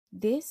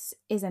This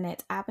is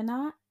Annette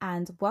Abena,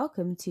 and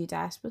welcome to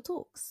Diaspora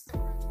Talks.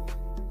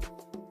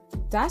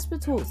 Diaspora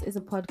Talks is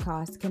a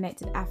podcast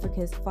connecting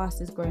Africa's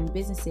fastest growing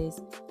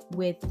businesses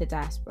with the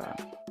diaspora.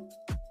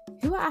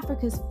 Who are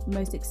Africa's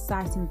most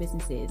exciting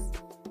businesses?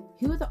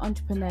 Who are the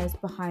entrepreneurs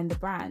behind the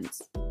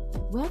brands?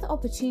 Where are the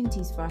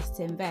opportunities for us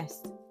to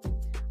invest?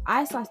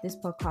 I started this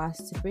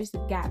podcast to bridge the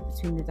gap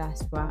between the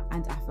diaspora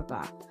and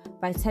Africa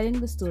by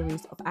telling the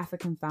stories of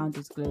African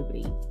founders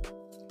globally.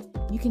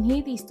 You can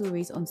hear these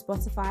stories on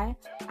Spotify,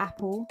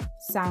 Apple,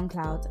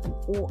 SoundCloud, and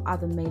all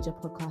other major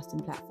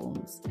podcasting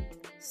platforms.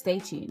 Stay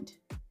tuned.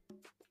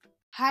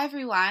 Hi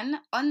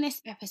everyone. On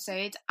this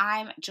episode,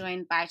 I'm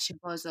joined by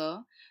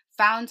Chibozo,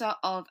 founder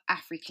of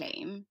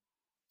AfriClaim.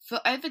 For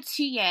over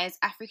 2 years,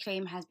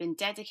 AfriClaim has been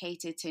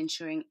dedicated to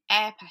ensuring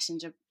air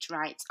passenger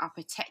rights are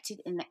protected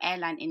in the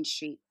airline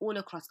industry all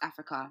across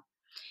Africa.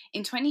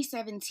 In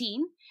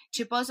 2017,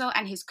 Chibozo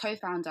and his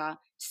co-founder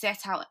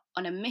set out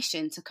on a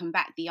mission to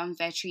combat the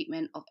unfair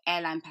treatment of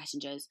airline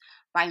passengers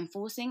by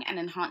enforcing and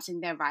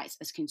enhancing their rights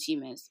as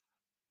consumers.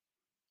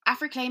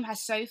 AfriClaim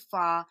has so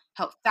far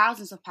helped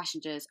thousands of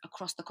passengers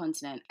across the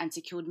continent and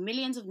secured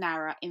millions of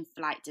naira in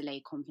flight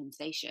delay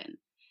compensation.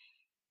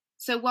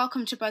 So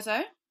welcome,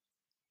 Chibozo.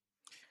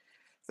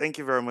 Thank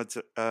you very much,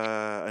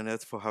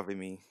 Annette, for having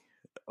me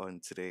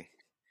on today.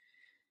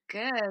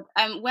 Good.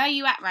 Where are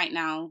you at right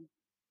now?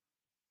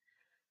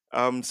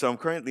 So I'm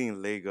currently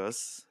in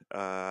Lagos.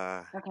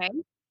 Okay.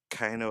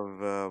 Kind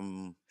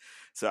of.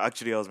 So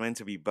actually, I was meant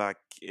to be back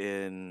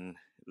in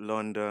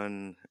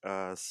London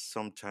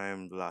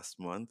sometime last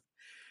month,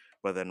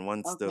 but then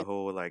once the Okay.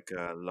 whole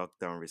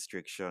lockdown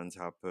restrictions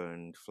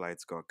happened,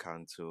 flights got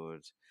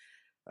cancelled.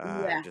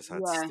 I Yeah. just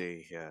had to Yeah.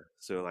 stay here.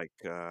 So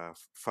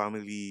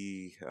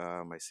family,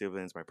 my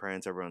siblings, my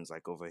parents, everyone's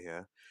like over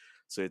here.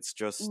 So it's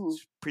just Mhm.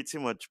 pretty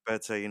much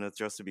better,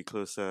 just to be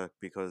closer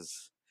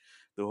because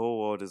the whole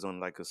world is on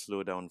like a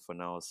slowdown for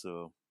now.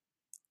 So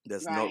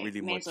there's not Right.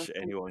 really May as well much spend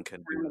anyone with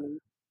can the do. family.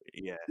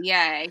 Yeah,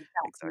 Yeah.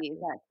 Exactly. exactly.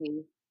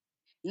 Exactly.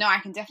 No, I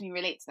can definitely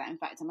relate to that. In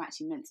fact, I'm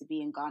actually meant to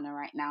be in Ghana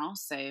right now,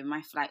 so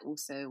my flight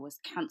also was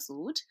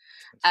cancelled.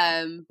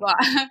 So, But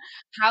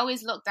how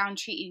is lockdown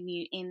treating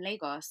you in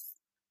Lagos?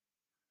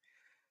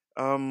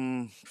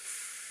 um,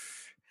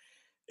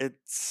 it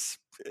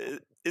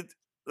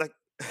like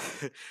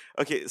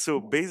okay. So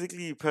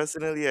basically,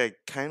 personally, I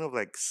kind of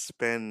like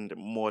spend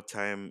more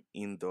time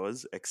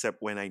indoors,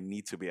 except when I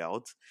need to be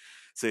out.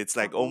 So it's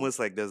like Okay, almost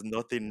like there's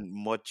nothing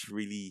much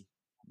really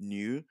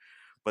new,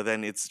 but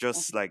then it's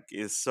just okay, like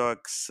it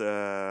sucks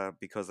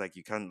because like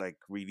you can't like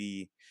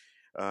really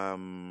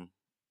um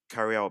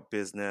carry out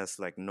business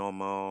like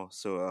normal.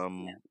 So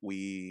yeah,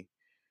 we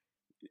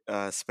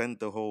spent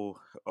the whole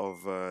of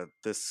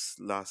this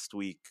last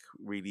week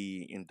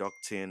really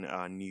inducting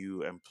our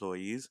new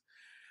employees.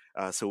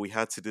 So we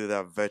had to do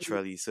that mhm,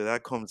 virtually. So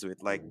that comes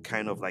with like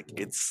kind of like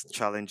its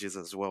challenges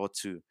as well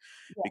too,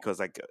 yeah, because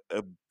like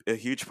a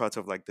huge part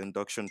of like the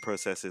induction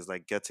process is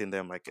like getting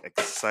them like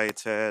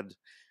excited,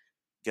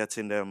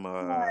 getting them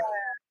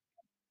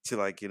to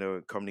like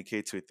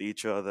communicate with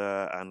each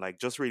other and like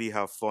just really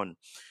have fun.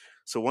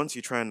 So once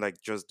you try and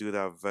like just do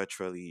that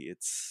virtually,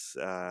 it's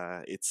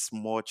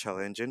more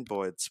challenging,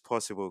 but it's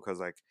possible because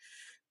like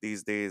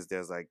these days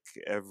there's like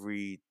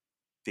every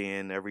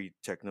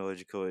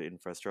technological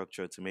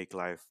infrastructure to make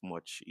life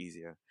much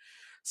easier.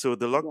 So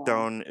the yeah,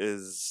 lockdown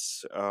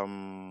is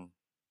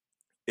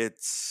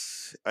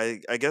it's I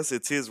guess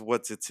it is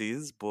what it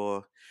is,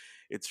 but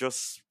it's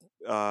just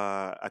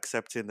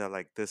accepting that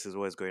like this is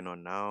what's going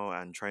on now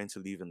and trying to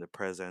live in the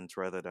present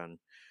rather than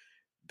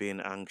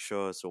being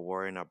anxious or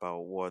worrying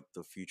about what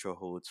the future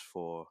holds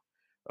for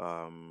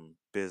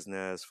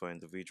business, for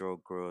individual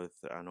growth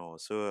and all.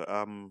 So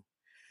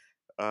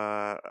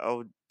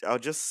I'll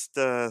just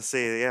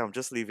say yeah, I'm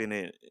just leaving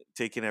it,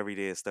 taking every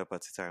day a step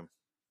at a time.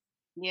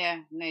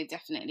 yeah. No,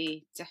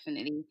 definitely,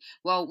 definitely.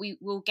 Well, we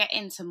will get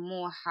into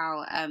more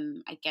how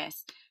I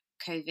guess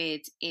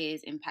COVID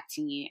is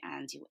impacting you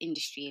and your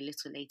industry a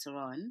little later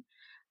on.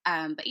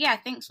 But yeah,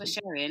 thanks for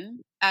sharing.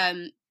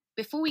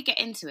 Before we get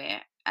into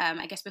it,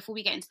 I guess before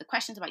we get into the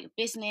questions about your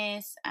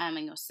business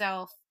and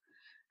yourself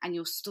and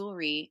your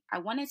story, I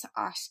wanted to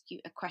ask you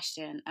a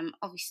question.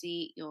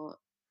 Obviously, you're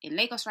in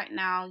Lagos right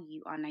now.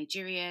 You are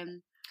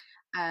Nigerian.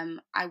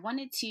 I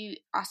wanted to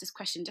ask this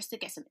question just to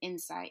get some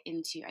insight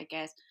into, I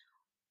guess,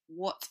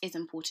 what is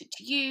important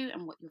to you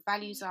and what your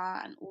values are,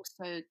 and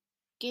also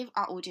give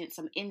our audience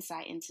some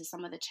insight into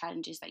some of the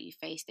challenges that you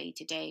face day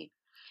to day.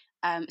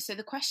 So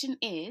the question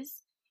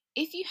is,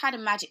 if you had a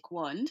magic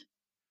wand,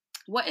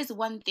 what is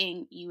one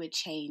thing you would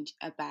change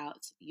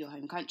about your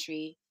home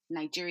country,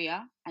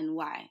 Nigeria, and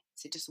why?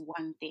 So just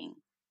one thing.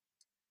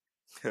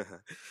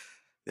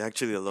 There are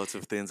actually a lot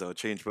of things I'll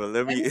change, but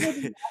let me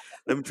Everybody.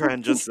 let me try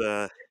and just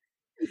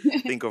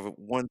think of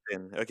one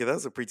thing. Okay,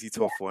 that's a pretty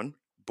Yeah, tough one,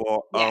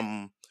 but yeah,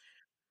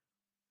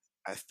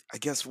 I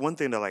guess one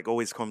thing that like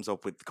always comes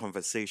up with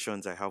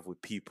conversations I have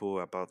with people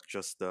about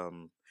just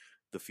the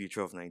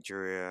future of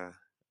Nigeria,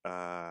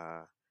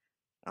 and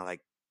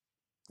like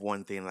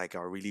one thing like I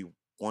really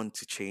want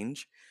to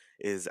change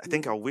is I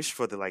think I Mm. wish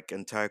for the like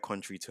entire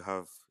country to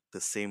have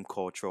the same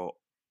culture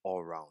all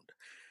around.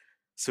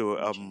 So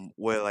Interesting.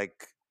 we're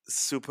like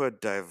super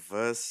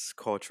diverse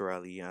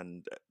culturally,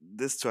 and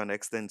this to an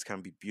extent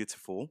can be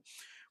beautiful,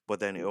 but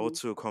then it Hmm.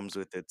 also comes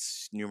with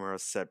its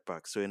numerous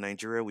setbacks. So in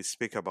Nigeria, we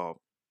speak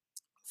about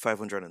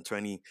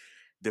 520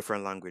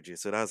 different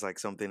languages. So that's like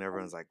something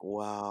everyone's like,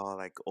 wow,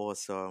 like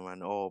awesome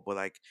and all. But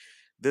like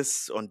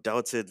this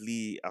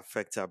undoubtedly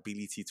affects our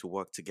ability to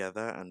work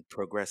together and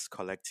progress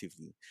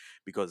collectively.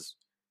 Because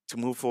to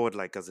move forward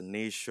like as a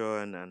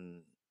nation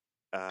and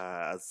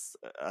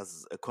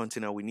as a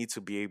continent, we need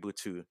to be able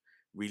to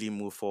really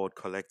move forward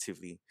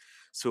collectively.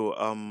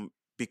 So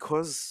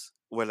because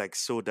we're like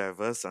so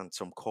diverse and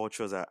some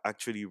cultures are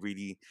actually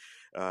really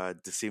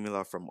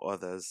dissimilar from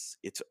others,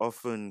 it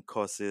often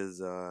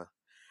causes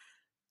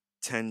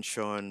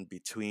tension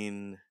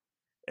between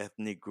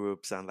ethnic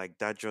groups, and like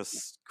that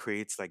just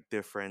creates like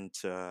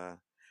different uh,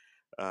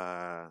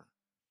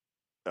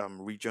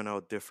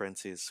 regional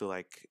differences. So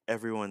like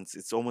everyone's,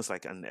 it's almost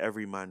like an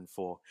everyman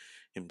for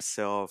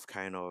himself,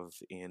 kind of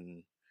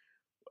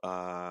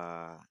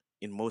uh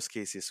in most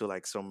cases. So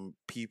like some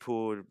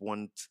people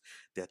want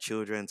their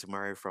children to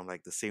marry from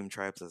like the same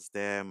tribes as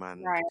them,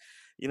 and Right.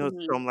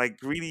 Hmm. some like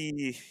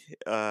really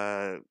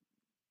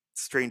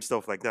strange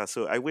stuff like that.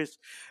 So I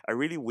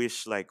really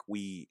wish like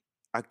we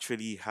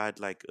actually had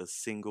like a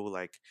single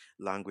like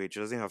language. It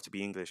doesn't have to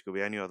be English, could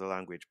be any other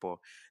language, but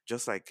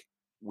just like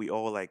we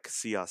all like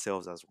see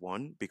ourselves as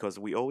one, because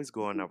we always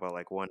go on about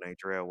like one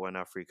Nigeria, one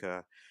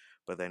Africa,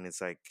 but then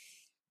it's like,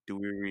 do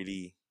we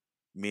really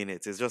mean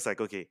it? It's just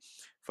like, okay,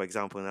 for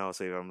example, now,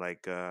 so if I'm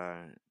like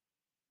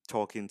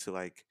talking to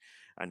like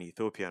an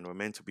Ethiopian, we're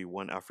meant to be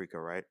one Africa,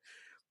 right?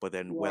 But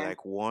then we're Yeah.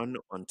 like one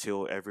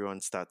until everyone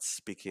starts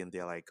speaking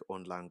their like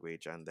own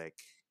language and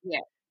like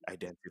Yeah.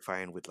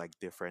 identifying with like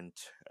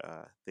different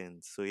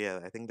things. So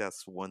yeah, I think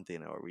that's one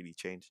thing I would really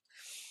change.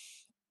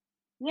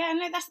 Yeah,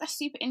 no, that's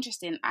super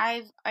interesting.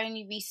 I've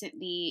only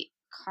recently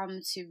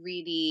come to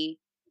really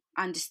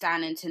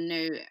understand and to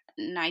know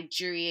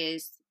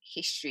Nigeria's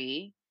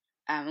history.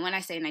 When I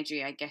say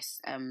Nigeria, I guess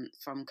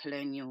from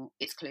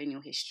its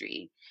colonial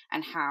history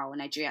and how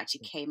Nigeria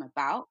actually came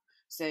about.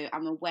 So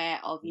I'm aware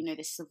of,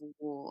 the Civil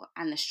War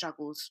and the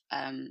struggles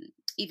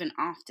even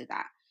after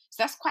that.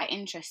 So that's quite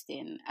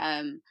interesting.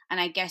 And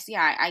I guess,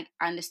 yeah, I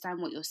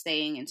understand what you're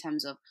saying in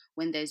terms of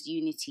when there's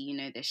unity,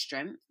 there's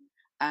strength.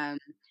 Um,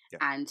 Yeah.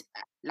 and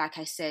like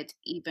I said,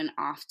 even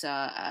after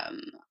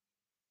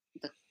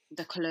the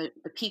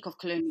the peak of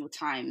colonial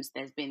times,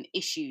 there's been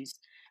issues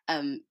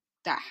um,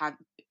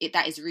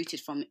 that is rooted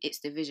from its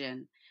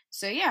division.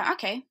 So yeah,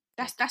 okay,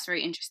 Yeah. that's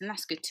very interesting.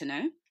 That's good to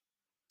know.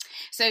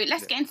 So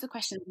let's Yeah. get into the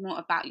questions more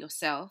about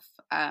yourself.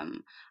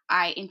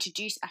 I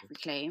introduced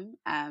Africlaim,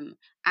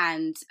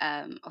 and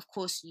of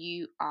course,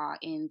 you are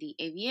in the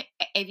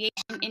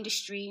aviation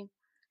industry.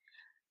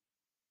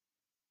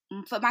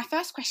 But my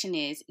first question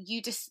is,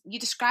 you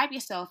describe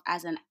yourself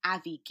as an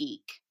avi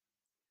geek.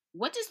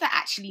 What does that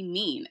actually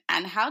mean,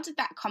 and how did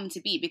that come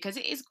to be? Because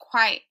it is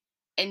quite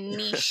a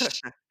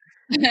niche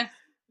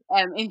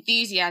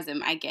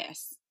enthusiasm, I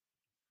guess.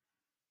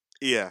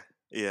 Yeah,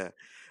 yeah.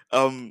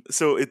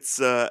 So it's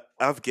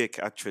AvGeek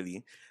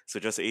actually. So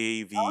just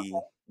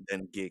AAV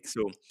then gig.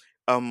 So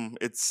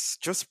it's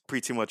just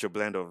pretty much a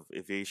blend of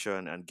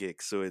aviation and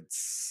gig. So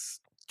it's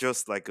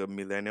just like a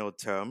millennial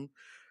term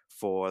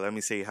for, let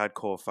me say,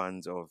 hardcore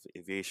fans of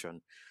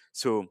aviation.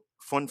 So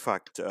fun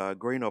fact,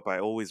 growing up I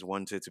always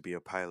wanted to be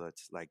a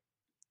pilot. Like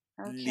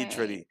Okay.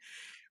 literally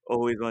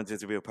always wanted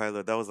to be a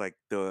pilot. That was like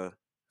the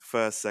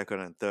first,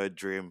 second, and third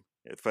dream,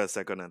 first,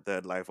 second, and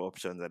third life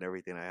options and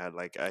everything I had.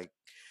 Like I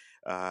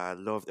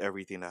loved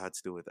everything that had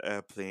to do with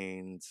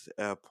airplanes,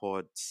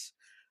 airports,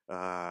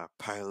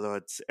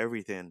 pilots,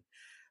 everything.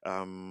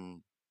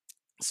 Um,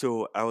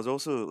 so I was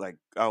also like,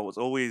 I was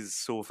always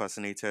so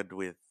fascinated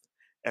with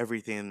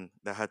everything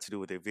that had to do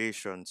with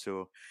aviation.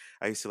 So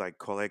I used to like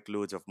collect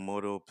loads of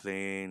model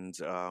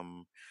planes,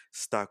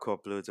 stack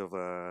up loads of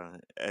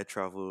air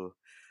travel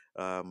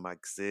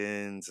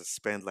magazines,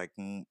 spend like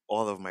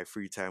all of my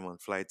free time on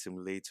flight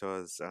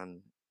simulators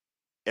and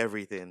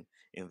everything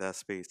in that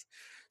space.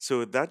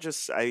 So that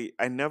just, I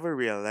never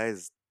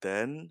realized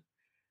then,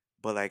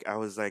 but like I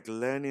was like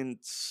learning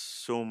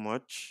so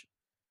much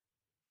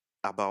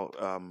about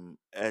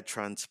air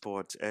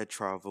transport, air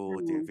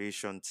travel, the Mm.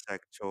 aviation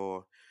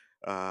sector,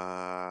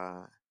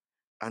 uh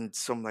and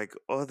some like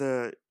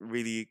other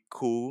really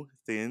cool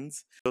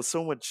things. There's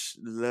so much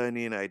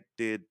learning I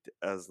did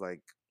as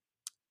like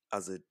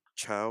as a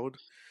child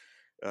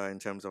in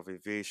terms of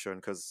aviation,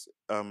 because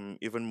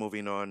even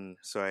moving on,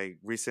 so I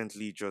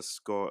recently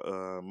just got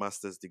a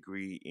master's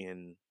degree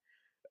in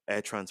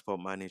air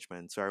transport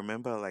management. So I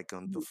remember like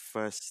on the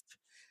first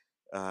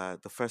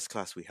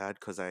class we had,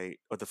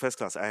 or the first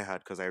class I had,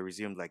 because I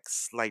resumed like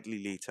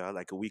slightly later,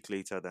 like a week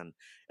later than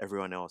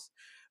everyone else.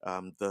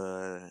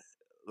 The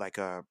like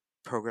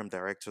program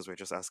directors were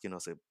just asking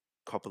us a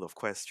couple of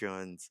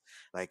questions,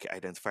 like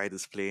identify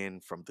this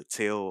plane from the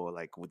tail or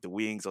like with the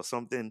wings or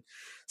something,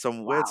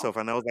 some weird Wow. stuff.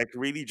 And I was like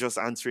really just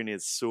answering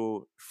it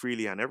so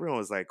freely, and everyone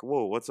was like,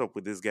 "Whoa, what's up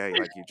with this guy?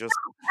 Like you just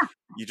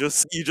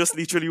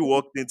literally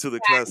walked into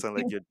the class and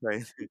like you're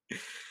trying."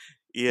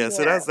 Yeah,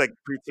 so Yeah. that's like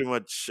pretty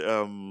much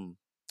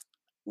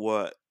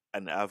what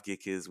an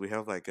AvGeek is. We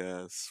have like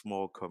a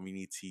small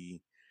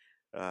community,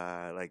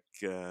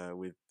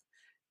 with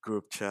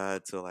group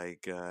chats or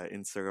like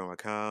Instagram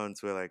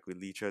accounts where like we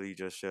literally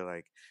just share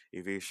like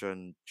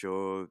aviation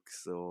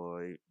jokes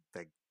or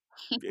like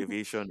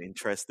aviation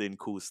interesting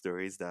cool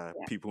stories that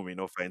Yeah. people may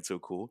not find so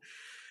cool.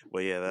 But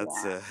yeah,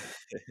 that's Yeah.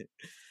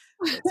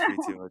 that's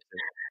pretty much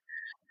it.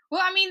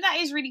 Well, I mean, that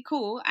is really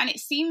cool. And it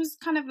seems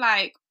kind of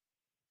like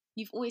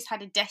you've always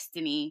had a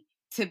destiny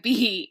to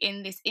be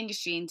in this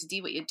industry and to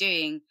do what you're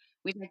doing,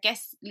 which I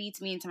guess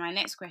leads me into my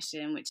next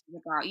question, which is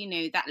about,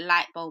 that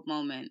light bulb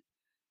moment.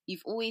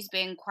 You've always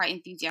been quite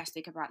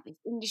enthusiastic about this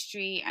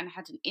industry and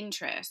had an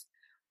interest,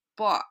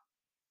 but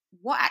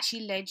what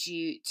actually led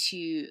you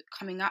to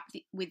coming up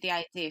with the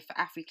idea for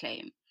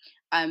AfriClaim?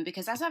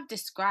 Because as I've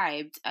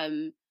described,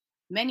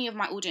 many of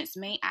my audience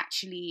may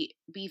actually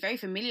be very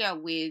familiar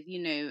with,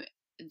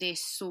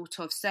 this sort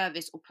of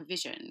service or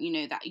provision,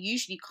 that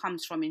usually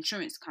comes from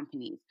insurance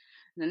companies.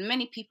 And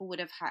many people would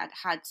have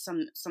had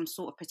some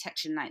sort of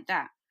protection like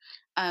that.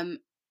 Um,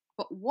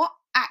 but what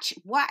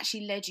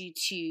actually led you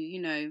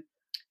to,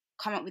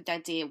 come up with the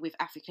idea with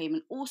AfriClaim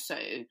and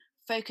also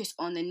focus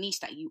on the niche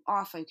that you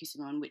are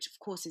focusing on, which of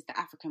course is the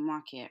African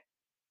market?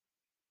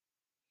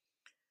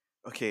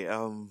 Okay,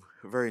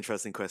 very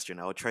interesting question.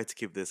 I'll try to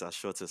keep this as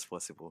short as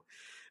possible.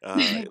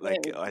 Like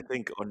Great. I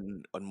think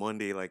on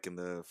Monday, like in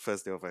the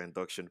first day of our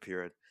induction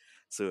period,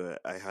 so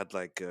I had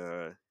like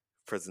a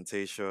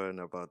presentation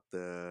about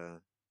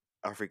the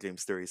African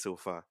story so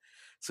far.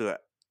 So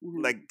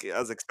Mhm. like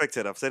as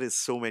expected, I've said it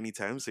so many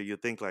times, so you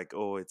think like,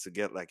 oh, it's to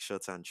get like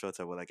shorter and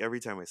shorter, but like every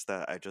time I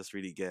start, I just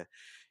really get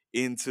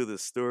into the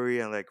story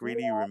and like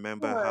really Yeah,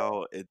 remember sure.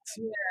 how it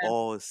Yeah.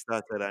 all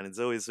started, and it's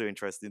always so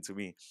interesting to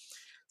me.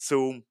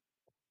 So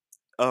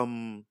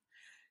um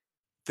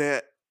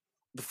there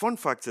the fun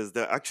fact is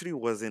there actually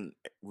wasn't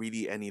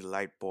really any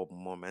light bulb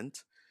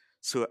moment.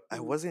 So I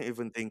Mm. wasn't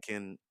even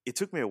thinking, it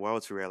took me a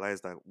while to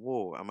realize that,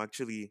 whoa, I'm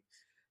actually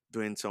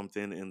doing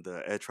something in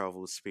the air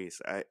travel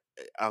space.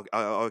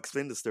 I'll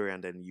explain the story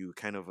and then you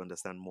kind of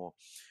understand more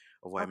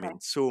of what I Okay. mean.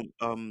 So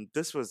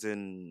this was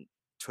in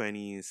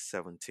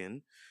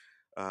 2017.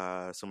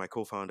 So my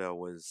co-founder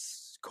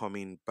was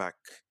coming back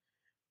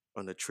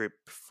on a trip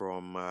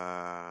from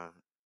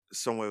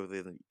somewhere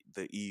within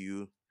the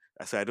EU.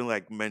 So I don't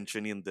like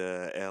mentioning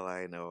the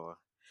airline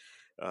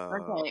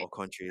Okay. or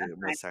country That's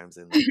most times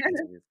in like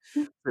interviews.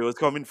 So it was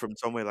coming from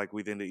somewhere like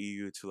within the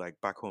EU to like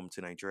back home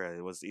to Nigeria.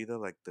 It was either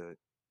like the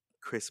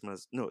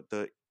Christmas, no,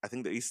 the I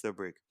think the Easter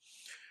break.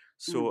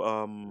 fine.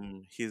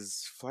 So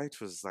his flight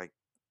was like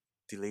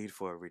delayed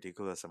for a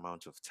ridiculous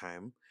amount of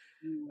time.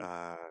 Mm.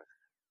 Uh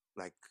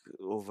like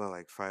over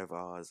like 5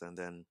 hours, and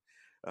then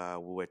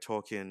we were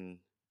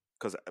talking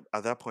because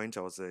at that point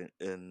I was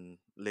in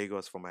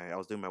Lagos for I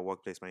was doing my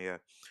work placement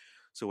year,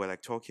 so we're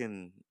like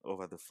talking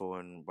over the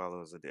phone while I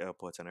was at the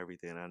airport and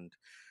everything, and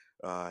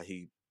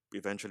he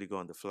eventually got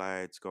on the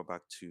flight, got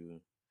back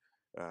to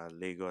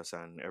Lagos,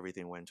 and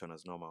everything went on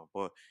as normal.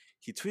 But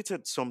he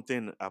tweeted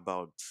something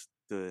about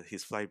the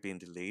his flight being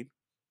delayed,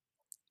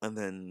 and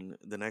then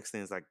the next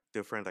thing is like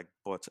different like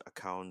bot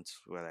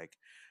accounts were like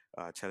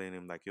telling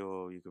him like,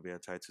 yo, you could be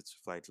entitled to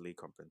flight delay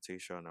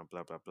compensation and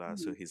blah blah blah.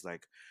 So Mhm. he's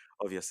like,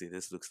 obviously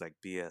this looks like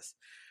BS,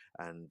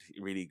 and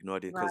he really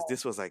ignored it because Right.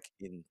 this was like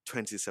in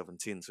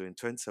 2017. So in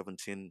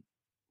 2017,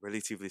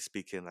 relatively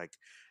speaking, like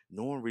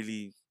no one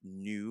really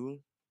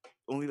knew,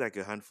 only like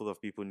a handful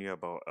of people knew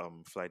about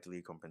flight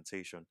delay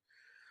compensation.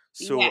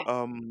 Yeah.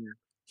 So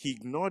he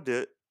ignored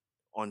it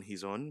on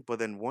his own, but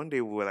then one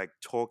day we were like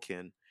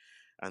talking,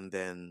 and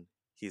then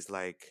he's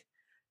like,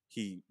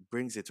 he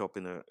brings it up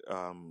in a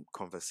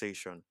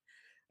conversation,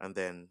 and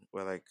then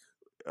we're like,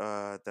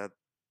 that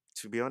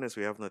to be honest,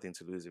 we have nothing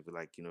to lose if we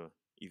like,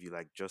 if you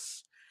like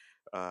just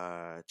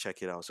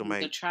check it out. So You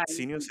my could try.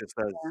 senior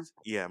sister's Yeah.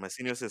 yeah, my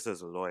senior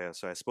sister's a lawyer,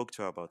 so I spoke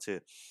to her about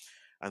it,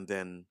 and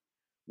then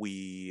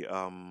we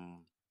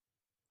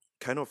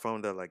kind of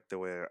found that like there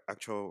were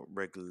actual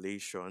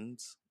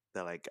regulations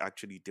that like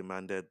actually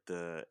demanded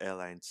the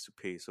airlines to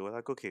pay. So we're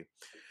like, okay,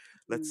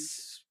 Mm.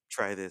 let's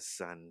try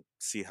this and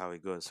see how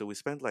it goes. So we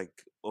spent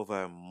like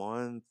over a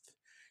month,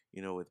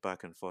 with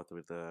back and forth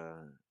with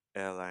the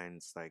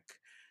airlines. Like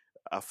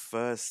at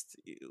first,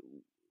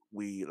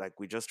 we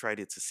just tried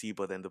it to see,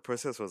 but then the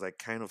process was like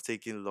kind of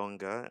taking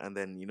longer. And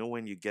then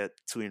when you get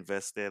too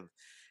invested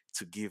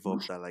to give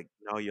up, that like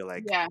now you're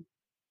like, Yeah.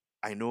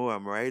 I know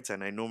I'm right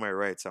and I know my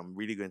rights. I'm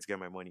really going to get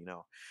my money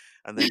now.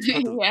 And then to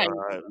cut the Yeah.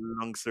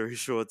 long story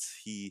short,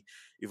 he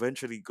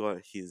eventually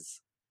got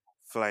his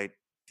flight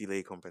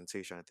delay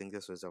compensation. I think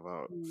this was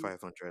about Mm.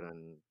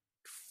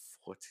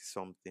 540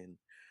 something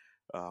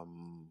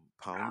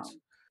Wow. pounds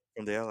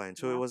from the airline.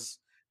 So it Wow. was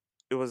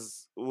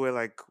we're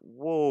like,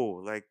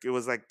 whoa, like it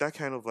was like that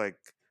kind of like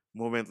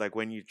moment, like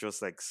when you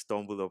just like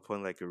stumble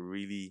upon like a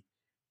really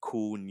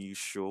cool new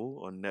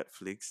show on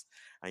Netflix,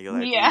 and you're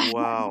like, Yeah.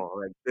 wow,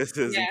 like this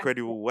is Yeah.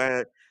 incredible.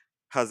 Why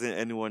hasn't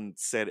anyone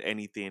said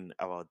anything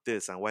about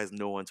this, and why is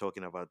no one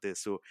talking about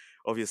this? So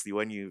obviously,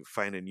 when you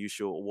find a new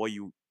show, what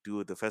you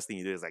do, the first thing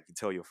you do is like you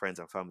tell your friends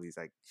and families,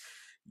 like,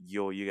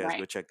 yo, you guys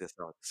go Right. check this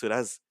out. So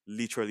that's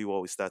literally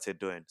what we started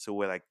doing. So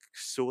we're like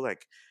so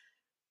like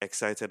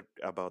excited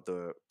about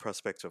the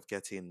prospect of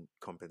getting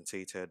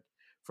compensated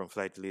from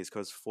flight delays,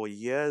 because for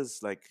years,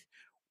 like,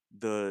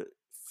 the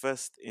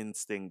first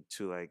instinct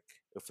to like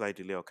a flight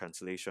delay or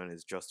cancellation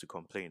is just to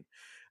complain,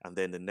 and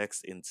then the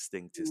next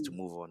instinct is to Mm.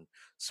 move on.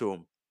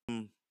 So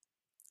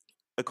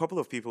a couple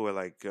of people were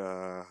like,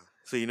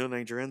 so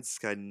Nigerians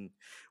can,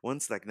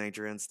 once like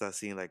Nigerians start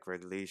seeing like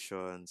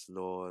regulations,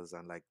 laws,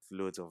 and like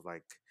loads of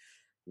like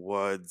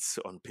words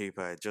on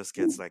paper, it just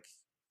gets like,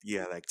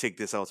 yeah, like take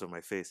this out of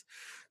my face.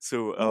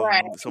 So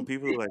Right. some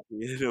people like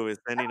were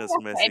I sending think us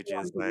that's for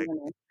everyone, messages to be like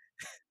honest.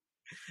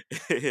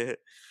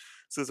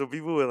 so some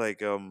people were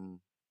like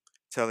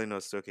telling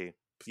us, okay,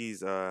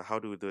 please, how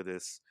do we do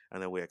this?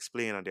 And then we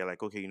explain, and they're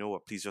like, okay, you know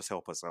what, please just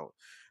help us out.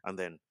 And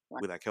then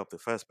Right. we like help the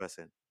first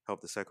person,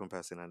 help the second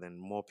person, and then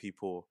more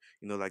people,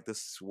 like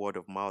this word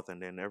of mouth,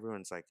 and then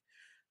everyone's like,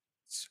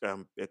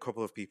 a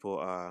couple of people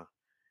are,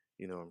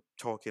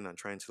 talking and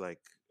trying to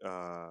like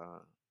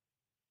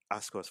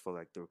ask us for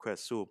like the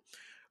request. So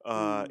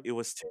Mm. it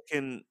was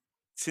taken,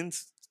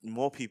 since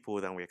more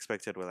people than we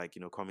expected were like,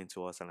 coming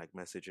to us and like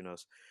messaging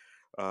us.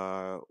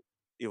 Uh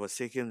it was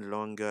taking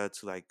longer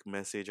to like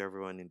message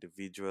everyone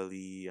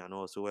individually, and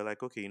also we're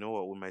like, okay, you know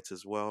what, we might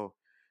as well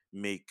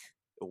make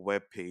a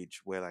web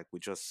page where like we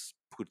just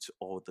put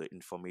all the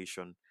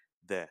information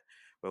there,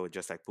 where we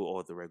just like put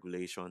all the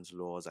regulations,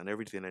 laws, and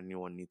everything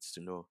anyone needs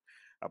to know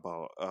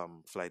about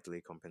flight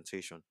delay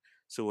compensation.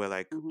 So we're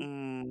like,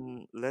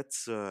 Mm-hmm.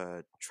 let's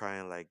try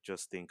and like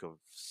just think of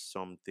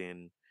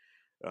something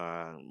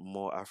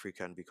more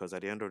African, because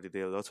at the end of the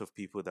day, a lot of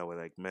people that were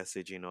like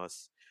messaging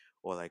us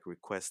or like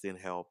requesting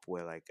help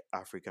were like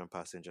African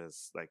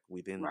passengers, like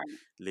within Right.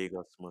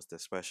 Lagos, most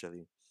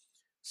especially.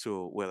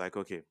 So we're like,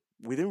 okay,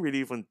 we didn't really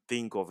even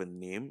think of a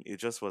name. It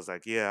just was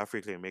like, yeah,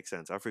 African makes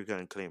sense.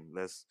 African claim.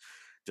 Let's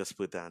just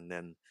put that, and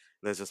then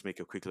let's just make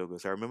a quick logo.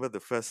 So I remember the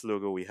first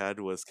logo we had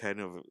was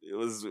it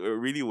was a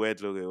really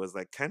weird logo. It was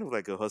like kind of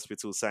like a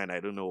hospital sign. I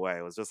don't know why.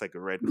 It was just like a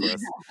red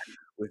cross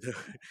with a,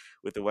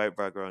 with a white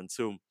background.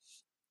 So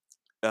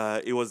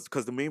it was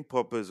because the main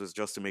purpose was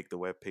just to make the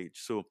web page.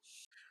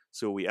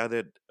 So we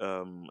added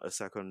a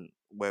second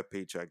web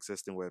page, our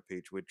existing web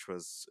page, which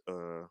was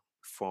a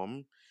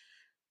form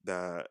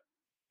that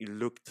it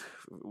looked,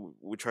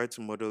 we tried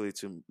to model it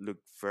to look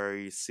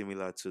very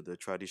similar to the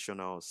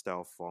traditional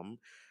style form,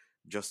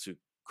 just to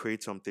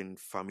create something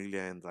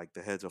familiar in like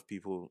the heads of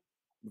people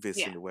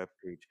Yeah. visiting the web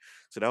page.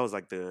 So that was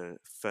like the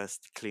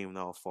first claim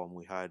now form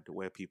we had,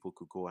 where people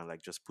could go and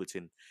like just put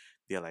in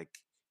their like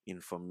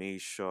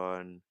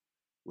information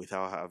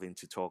without having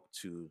to talk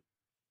to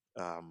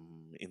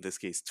in this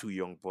case two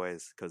young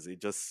boys, because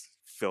it just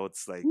felt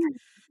like Mm.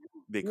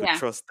 they could Yeah.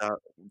 trust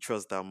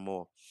that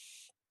more.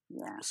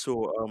 Yeah.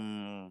 So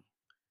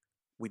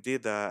we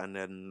did that, and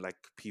then like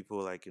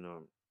people like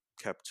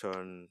kept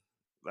on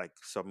like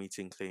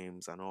submitting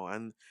claims and all,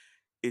 and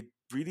it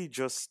really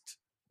just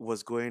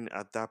was going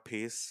at that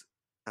pace,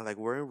 and like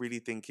we weren't really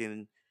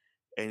thinking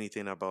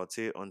anything about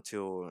it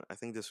until I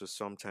think this was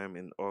sometime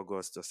in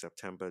August or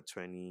September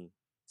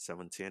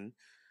 2017.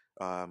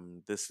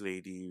 This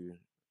lady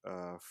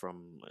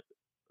from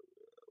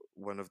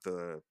one of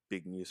the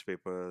big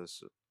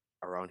newspapers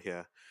around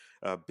here,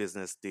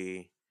 Business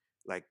Day,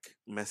 like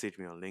messaged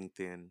me on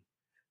LinkedIn.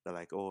 They're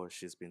like, oh,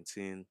 she's been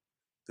seeing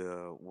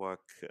the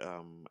work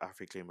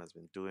Africlaim has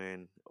been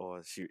doing,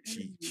 or she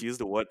Mm. used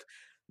the word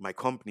my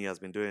company has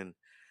been doing,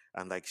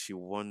 and like she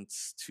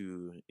wants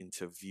to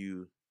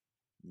interview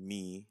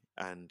me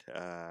and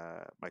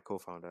my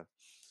co-founder.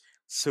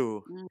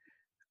 So Mm.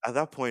 at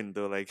that point,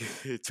 though, like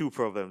two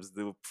problems.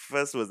 The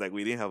first was like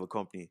we didn't have a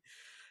company,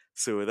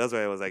 so that's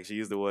why I was like, she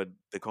used the word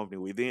the company.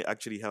 We didn't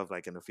actually have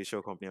like an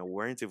official company, and we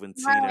weren't even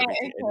seeing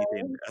Right.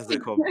 anything as a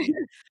company.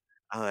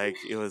 And like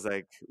it was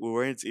like we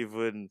weren't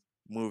even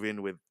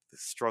moving with the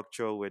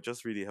structure. We're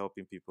just really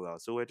helping people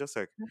out. So we're just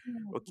like,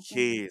 Okay.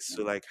 okay,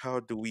 so like how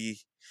do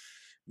we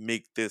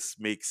make this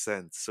make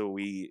sense? So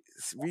we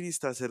really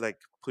started like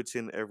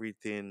putting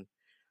everything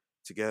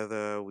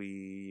together.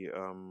 We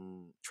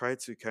tried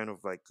to kind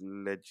of like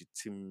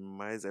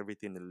legitimize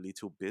everything a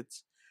little bit,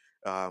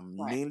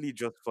 Right. mainly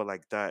just for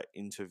like that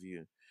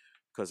interview,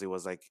 because it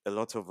was like a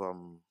lot of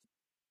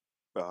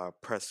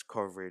press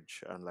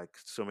coverage, and like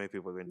so many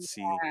people are going to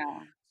see.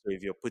 Yeah. So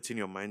if you're putting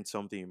your mind to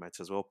something, you might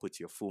as well put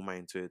your full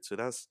mind to it. So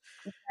that's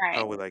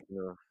how we Right. like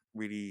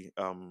really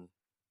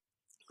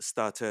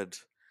started.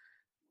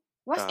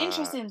 What's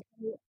uh interesting,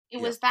 it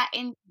yeah, was that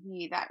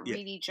interview that yeah.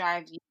 really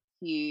drives you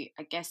to,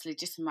 I guess,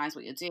 legitimize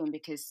what you're doing,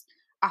 because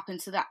up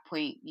until that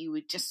point, you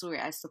would just saw it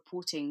as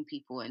supporting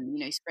people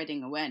and,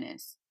 spreading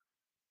awareness.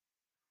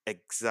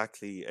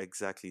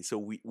 Exactly. So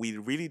we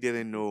really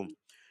didn't know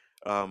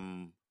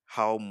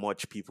how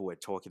much people were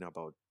talking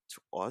about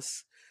to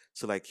us.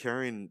 So like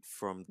hearing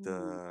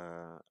Mm,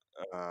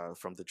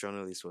 from the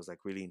journalist was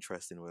like really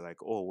interesting. We're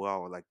like, oh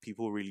wow, like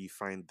people really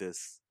find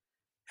this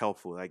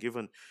helpful. Like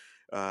even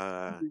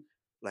uh mm,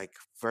 like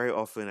very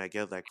often I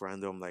get like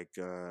random like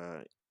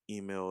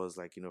emails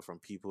like from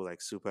people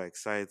like super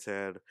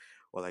excited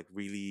or like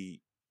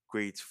really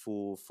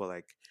grateful for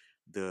like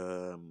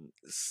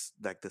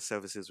like the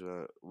services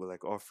we're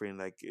like offering.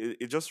 Like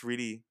it just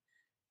really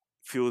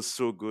feels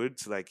so good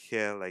to like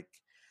hear like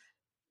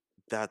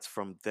that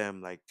from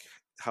them, like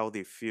how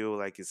they feel.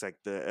 Like it's like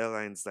the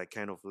airlines like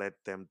kind of let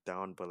them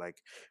down, but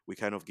like we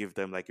kind of give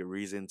them like a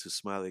reason to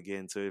smile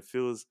again, so it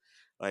feels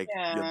like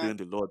you're yeah. doing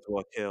the Lord's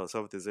work here or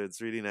something. So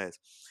it's really nice.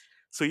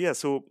 So yeah,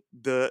 so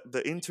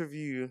the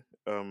interview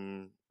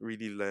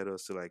really led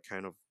us to like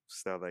kind of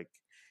start like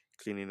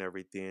cleaning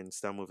everything,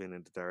 start moving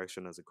in the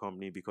direction as a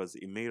company, because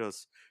it made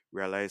us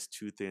realize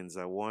two things: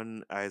 that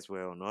one, eyes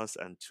were on us,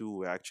 and two,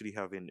 we're actually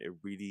having a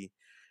really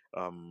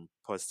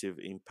positive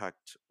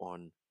impact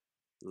on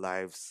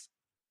lives,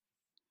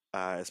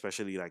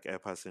 especially like air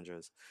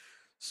passengers.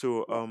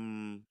 So Yeah.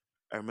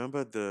 I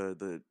remember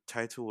the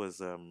title was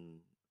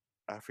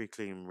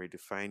Africlaim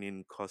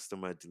redefining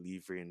customer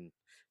delivery in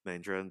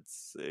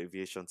Nigerian's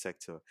aviation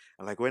sector.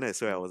 And like when I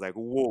saw it, I was like,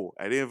 whoa,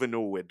 I didn't even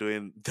know we're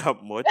doing that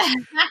much.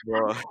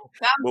 But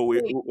Sounds but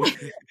big.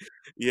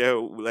 yeah,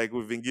 like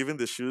we've been given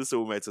the shoes,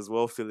 so we might as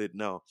well fill it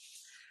now.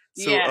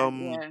 So Yeah,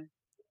 yeah.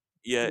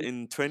 yeah, Mm,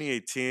 in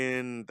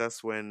 2018,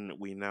 that's when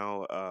we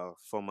now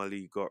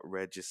formally got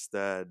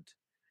registered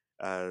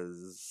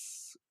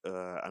as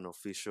an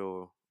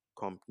official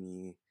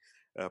company,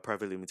 a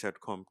private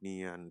limited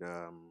company, and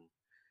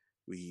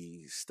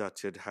we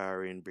started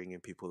hiring,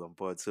 bringing people on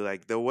board. So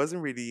like there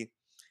wasn't really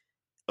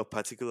a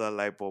particular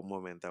light bulb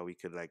moment that we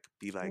could like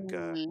be like,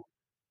 mm,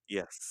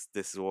 yes,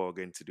 this is what we're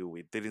going to do.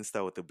 We didn't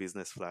start with a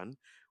business plan.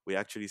 We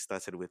actually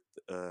started with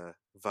a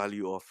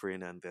value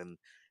offering, and then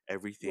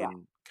yeah.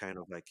 everything kind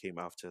of like came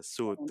after.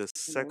 So Mm, the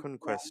second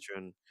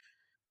question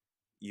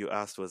you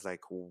asked was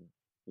like,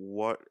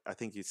 what I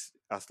think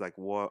asked like,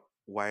 what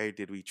why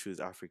did we choose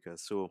Africa?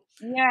 So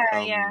yeah,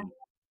 yeah. um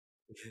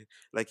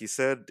like you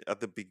said at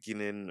the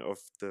beginning of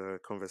the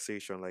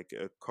conversation, like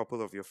a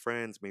couple of your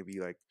friends maybe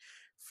like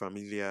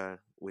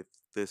familiar with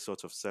this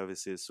sort of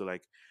services. So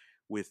like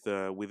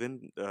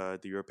within the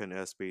European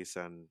airspace,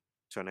 and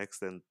to an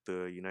extent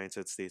the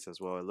United States as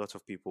well, a lot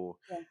of people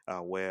Yeah, are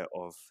aware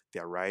of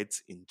their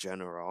rights in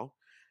general,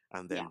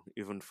 and yeah. then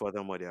even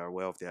furthermore they are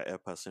aware of their air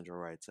passenger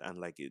rights. And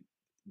like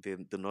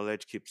the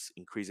knowledge keeps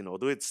increasing,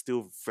 although it's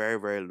still very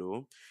very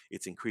low.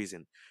 It's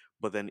increasing.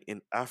 But then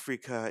in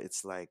Africa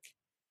it's like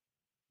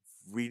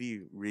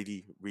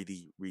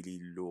really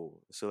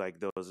low. So like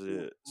there was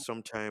Yeah.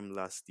 sometime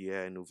last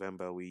year in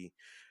November, we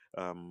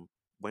um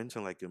went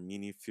on like a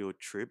mini field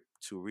trip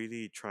to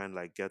really try and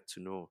like get to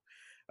know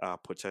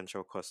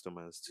potential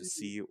customers, to Mm,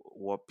 see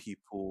what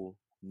people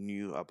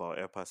knew about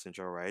air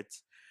passenger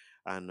rights,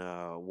 and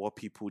what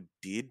people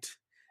did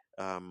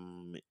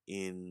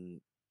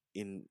in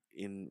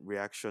in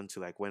reaction to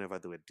like whenever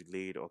they were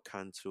delayed or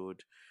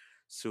cancelled.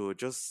 So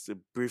just a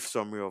brief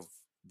summary of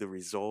the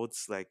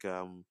results. Like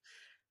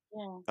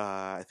yeah.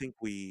 I think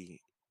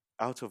we,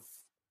 out of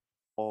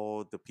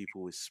all the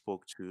people we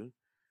spoke to,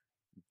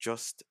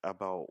 just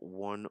about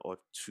one or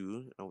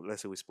two,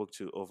 let's say we spoke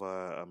to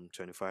over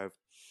 25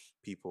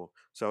 people.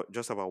 So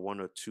just about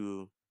one or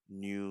two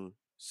knew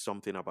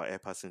something about air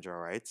passenger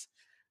rights.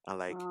 And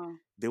like Oh,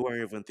 they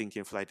weren't even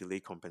thinking flight delay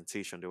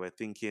compensation, they were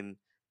thinking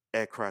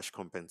air crash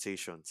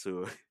compensation.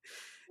 So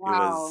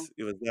wow.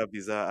 it was that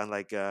bizarre. And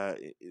like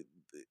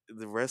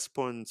the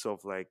response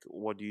of like,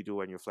 what do you do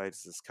when your flight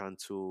is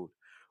cancelled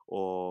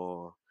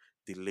or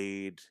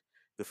delayed?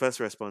 The first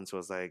response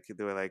was like,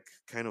 they were like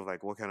kind of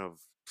like, what kind of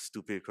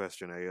stupid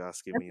question are you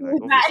asking me? Like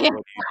obviously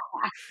what do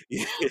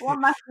you What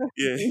am I supposed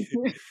to yeah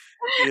do?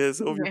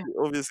 yes, Yeah.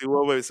 obviously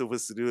what were we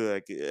supposed to do?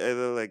 Like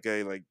either like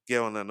I like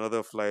get on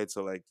another flight,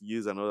 or like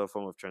use another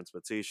form of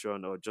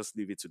transportation, or just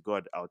leave it to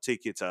God. I'll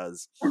take it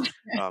as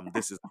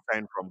this is a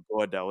sign from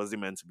God that I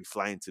wasn't meant to be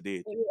flying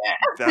today.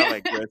 That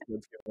like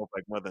response came up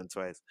like more than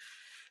twice.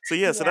 So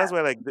yeah, so Yeah. that's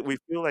why like we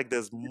feel like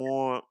there's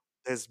more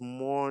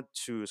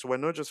to, so we're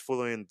not just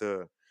following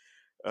the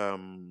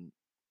um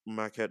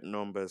market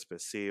numbers per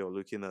se, or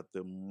looking at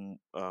the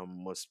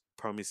most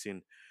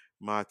promising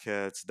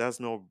markets. That's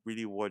not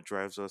really what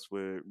drives us.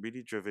 We're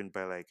really driven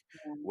by like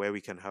where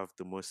we can have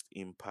the most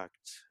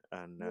impact,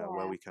 and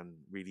where Yeah. we can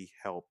really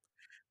help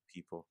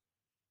people.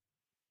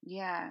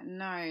 Yeah,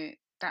 no,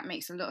 that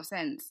makes a lot of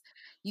sense.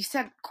 You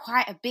said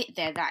quite a bit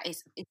there that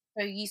is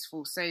so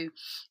useful. So,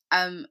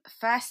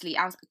 firstly,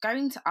 I was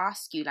going to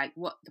ask you like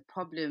what the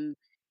problem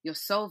you're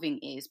solving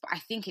is, but I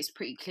think it's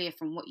pretty clear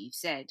from what you've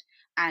said.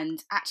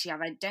 And actually,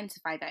 I've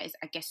identified that it's,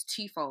 I guess,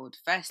 twofold.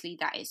 Firstly,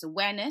 that it's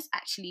awareness,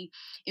 actually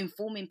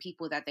informing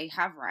people that they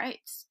have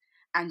rights,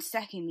 and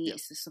secondly, Yeah.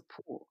 it's the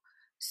support.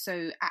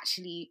 So,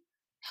 actually,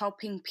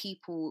 helping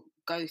people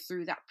go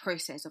through that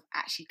process of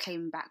actually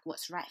claiming back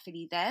what's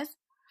rightfully theirs.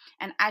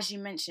 And as you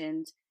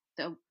mentioned,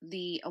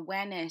 the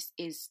awareness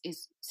is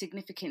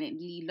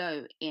significantly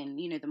low in,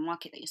 you know, the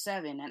market that you're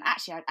serving. And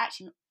actually, I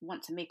actually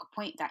want to make a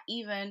point that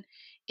even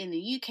in the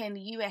UK and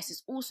the US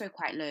is also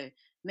quite low.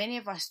 Many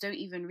of us don't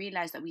even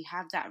realize that we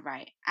have that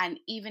right. And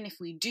even if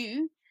we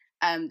do,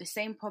 the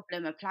same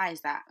problem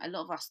applies, that a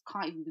lot of us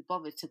can't even be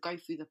bothered to go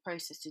through the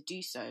process to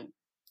do so.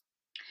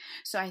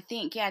 So I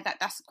think, yeah,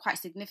 that's quite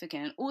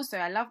significant. And also,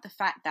 I love the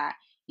fact that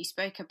you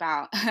spoke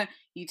about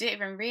you didn't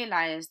even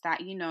realize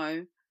that, you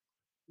know,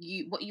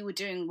 what you were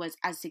doing was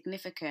as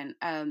significant.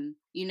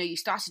 You know, you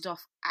started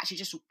off actually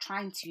just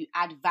trying to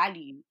add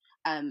value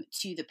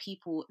to the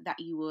people that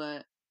you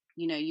were,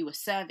 you know, you were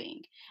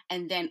serving,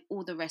 and then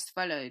all the rest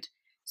followed.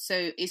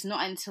 So it's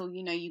not until,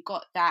 you know, you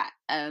got that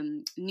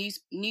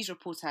news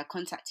reporter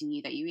contacting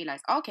you that you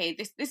realize, okay,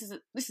 this is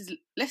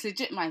let's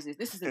legitimize this.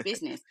 This is a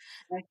business.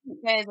 And I think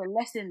there's a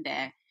lesson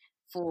there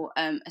for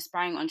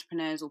aspiring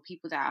entrepreneurs or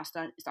people that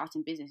are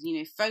starting business. You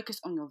know,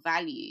 focus on your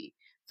value,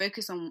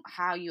 focus on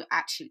how you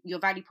actually, your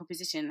value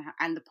proposition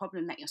and the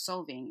problem that you're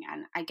solving,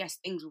 and I guess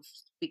things will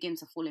begin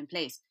to fall in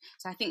place.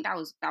 So I think that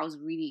was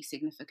really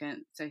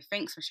significant. So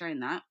thanks for sharing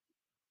that.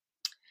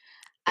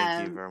 Thank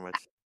you very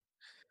much.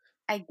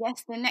 I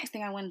guess the next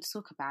thing I wanted to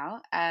talk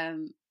about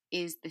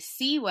is the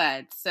C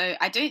word. So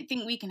I don't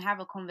think we can have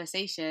a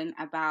conversation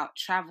about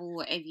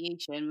travel or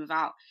aviation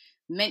without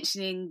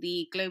mentioning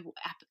the global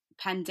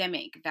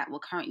pandemic that we're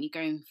currently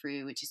going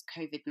through, which is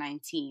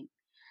COVID-19.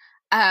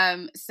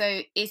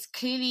 So it's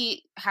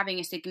clearly having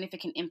a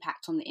significant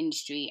impact on the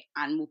industry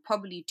and will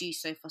probably do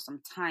so for some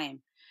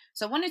time.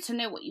 So I wanted to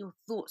know what your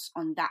thoughts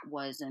on that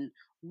was, and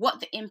what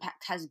the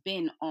impact has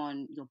been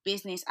on your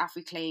business,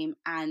 AfriClaim,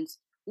 and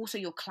also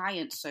your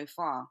clients so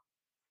far.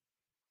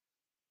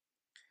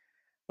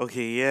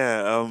 Okay,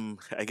 yeah.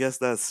 I guess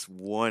that's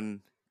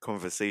one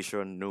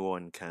conversation no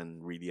one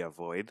can really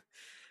avoid.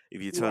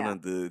 If you turn Yeah.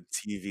 on the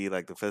TV,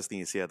 like the first thing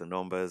you see are the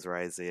numbers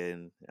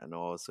rising and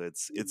all. So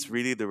it's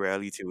really the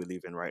reality we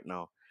live in right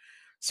now.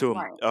 So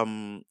Right.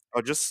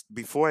 I'll just,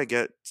 before I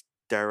get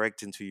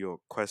direct into your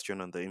question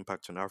on the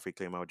impact on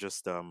AfriClaim, I'll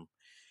just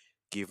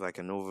give like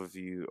an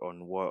overview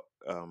on what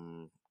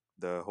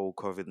the whole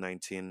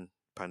COVID-19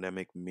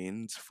 pandemic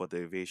means for the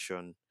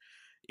aviation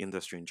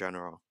industry in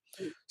general.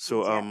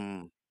 So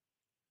Yeah.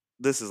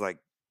 this is like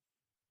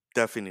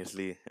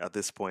definitely at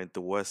this point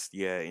the worst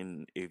year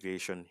in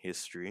aviation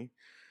history.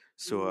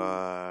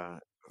 So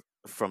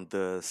from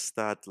the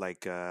start,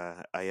 like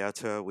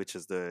IATA, which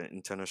is the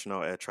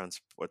International Air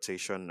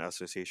Transportation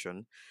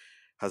Association,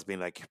 has been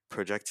like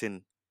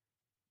projecting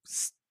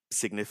s-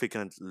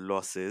 significant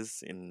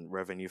losses in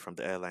revenue from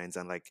the airlines,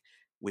 and like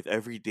with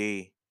every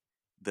day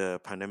the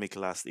pandemic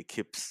lasts, it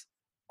keeps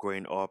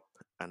going up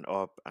and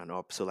up and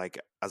up. So like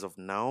as of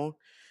now,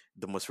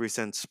 the most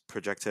recent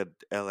projected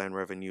airline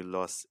revenue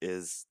loss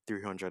is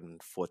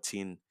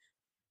 $314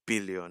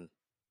 billion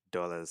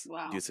due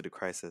Wow. to the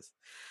crisis.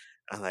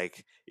 And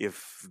like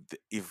if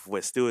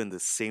we're still in the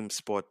same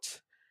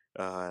spot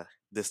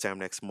this time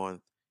next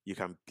month, you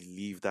can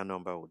believe that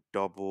number will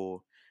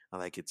double,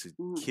 and like it to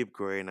Mm. keep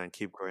growing and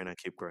keep growing and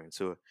keep growing.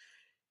 So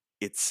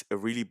it's a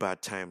really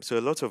bad time. So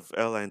a lot of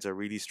airlines are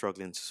really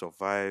struggling to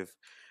survive.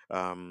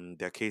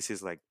 There are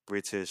cases like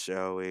British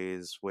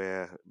Airways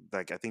where,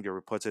 like, I think they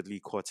reportedly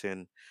caught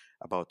in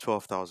about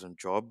 12,000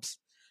 jobs,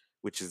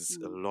 which is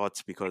a Mm.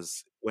 lot,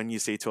 because when you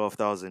say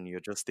 12,000, you're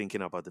just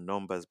thinking about the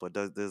numbers, but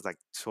there's like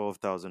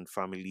 12,000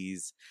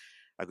 families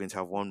are going to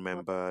have one Well,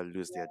 member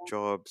lose their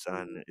jobs, yeah.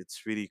 and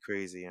it's really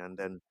crazy. And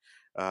then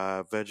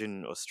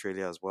Virgin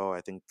Australia as well,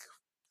 I think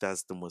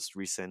that's the most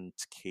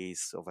recent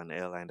case of an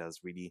airline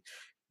that's really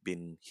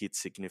been hit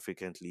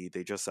significantly.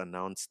 They just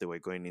announced they were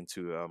going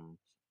into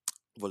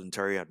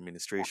voluntary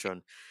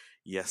administration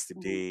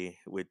Mm. yesterday,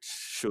 which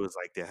shows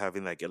like they're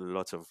having like a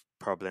lot of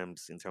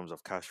problems in terms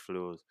of cash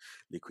flows,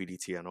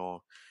 liquidity, and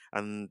all.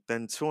 And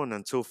then so on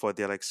and so forth.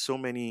 There are like so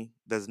many.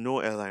 There's no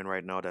airline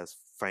right now that's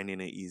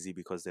finding it easy,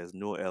 because there's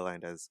no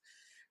airline that's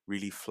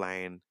really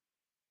flying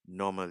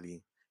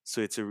normally.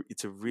 So it's a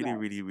really Right.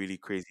 really really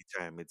crazy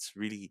time. It's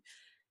really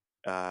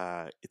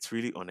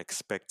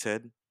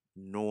unexpected.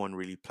 No one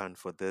really planned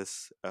for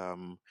this.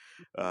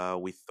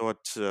 We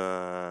thought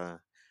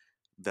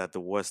that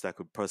the worst that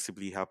could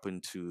possibly happen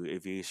to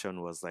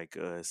aviation was like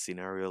a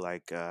scenario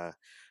like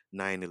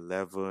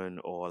 9/11,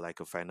 or like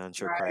a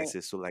financial Right.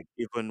 crisis. So like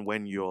even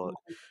when you're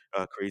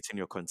creating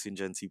your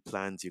contingency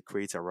plans, you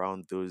create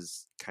around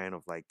those kind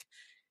of like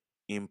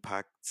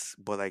impacts.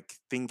 But like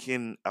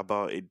thinking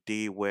about a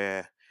day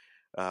where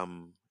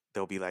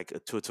there'll be like a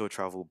total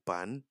travel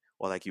ban,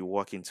 or like you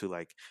walk into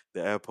like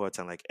the airport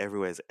and like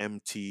everywhere is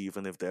empty,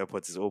 even if the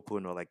airport is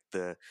open, or like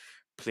the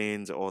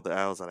planes or the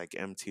aisles are like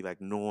empty.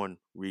 Like no one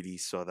really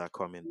saw that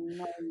coming.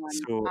 No one.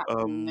 So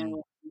Absolutely no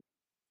one.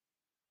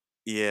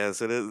 yeah,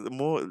 so there's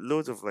more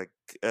loads of like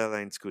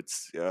airlines could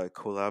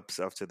collapse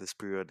after this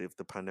period if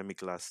the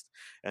pandemic lasts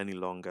any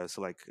longer.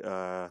 So like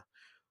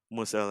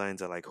most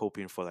airlines are like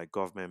hoping for like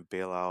government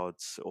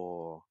bailouts,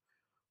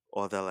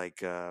 other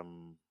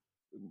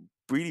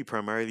really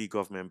primarily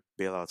government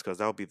bailouts, because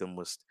that would be the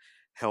most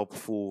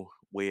helpful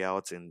way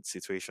out in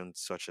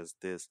situations such as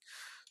this.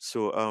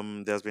 So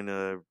there's been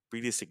a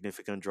really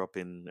significant drop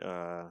in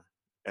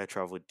air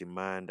travel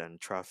demand and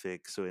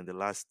traffic. So in the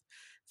last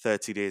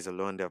 30 days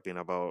alone, there have been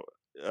about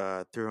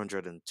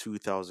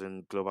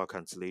 302,000 global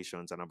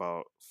cancellations and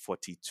about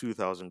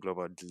 42,000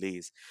 global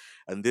delays.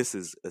 And this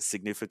is a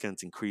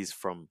significant increase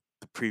from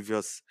the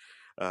previous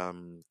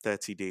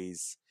 30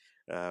 days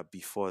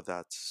before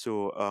that.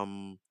 So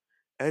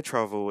air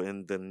travel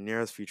in the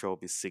nearest future will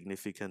be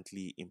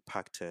significantly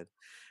impacted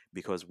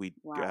because we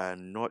Wow. are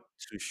not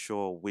too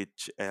sure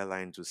which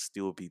airlines will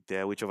still be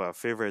there, which of our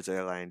favorite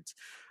airlines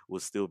will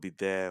still be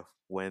there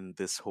when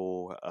this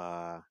whole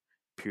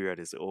period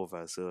is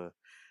over. So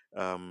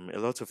a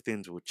lot of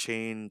things will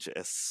change,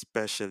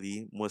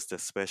 especially, most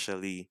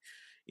especially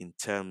in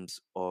terms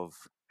of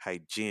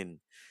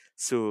hygiene.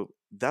 So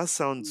that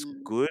sounds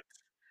Mm, good,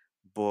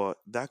 but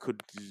that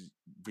could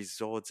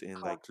result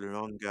in like cost.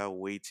 longer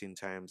waiting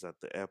times at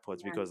the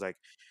airports, Yeah. because like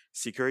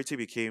security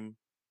became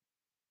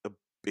a,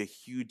 a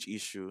huge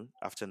issue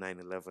after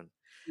 9/11,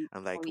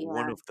 and Oh like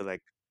one yeah. of the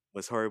like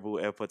most horrible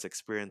airport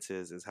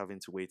experiences is having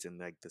to wait in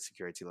like the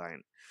security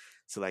line.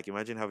 So like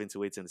imagine having to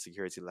wait in the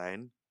security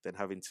line, then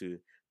having to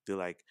do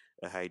like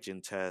a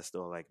hygiene test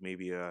or like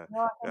maybe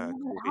God, a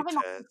I COVID haven't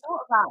actually test.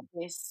 thought about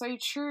this. So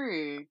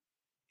true.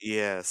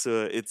 Yeah,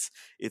 so it's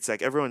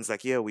like everyone's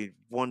like, yeah, we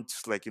want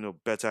like,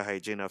 better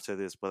hygiene after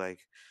this, but like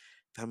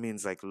that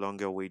means like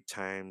longer wait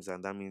times,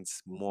 and that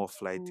means more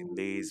flight Mm,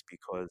 delays,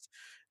 because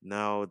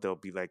now there'll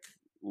be like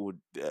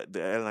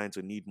the airlines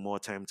will need more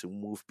time to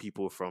move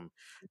people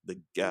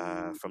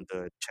mm, from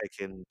the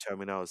check-in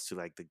terminals to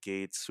like the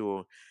gates.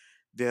 So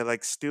there are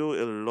like still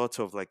a lot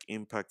of like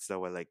impacts that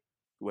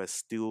we're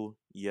still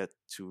yet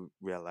to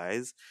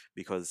realize,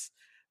 because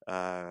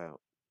uh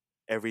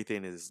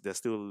everything is there's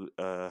still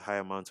a high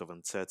amount of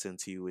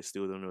uncertainty. We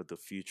still don't know the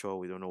future.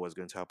 We don't know what's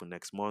going to happen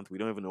next month. We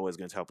don't even know what's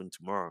going to happen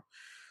tomorrow.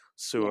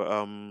 yeah.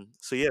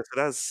 So yeah,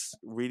 so that's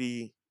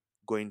really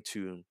going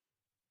to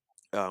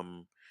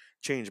um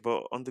change.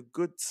 But on the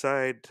good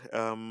side,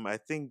 I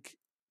think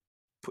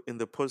in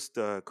the post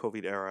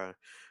COVID era,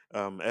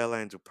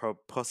 airlines will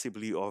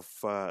possibly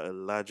offer a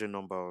larger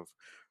number of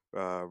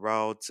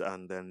routes,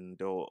 and then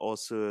there'll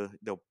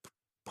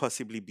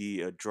possibly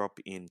be a drop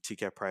in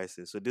ticket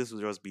prices. So this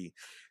will just be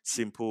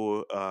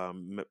simple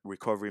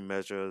recovery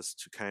measures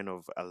to kind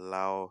of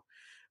allow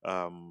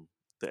um,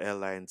 the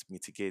airlines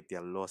mitigate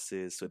their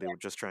losses. So they Yeah. will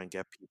just try and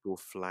get people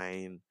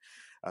flying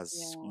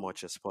as Yeah.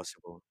 much as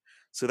possible.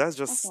 So that's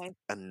just Okay.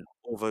 an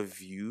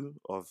overview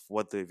of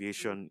what the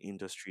Mm, aviation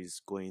industry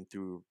is going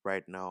through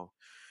right now.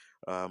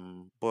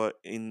 But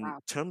in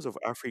wow. terms of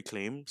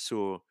AfriClaim,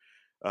 so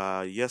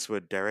yes, we're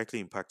directly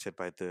impacted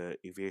by the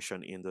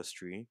aviation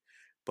industry,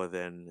 but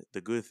then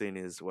the good thing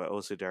is we're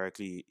also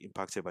directly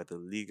impacted by the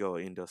legal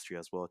industry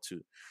as well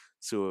too.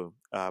 So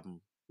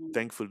Mm,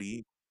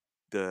 thankfully,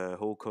 the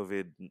whole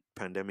COVID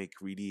pandemic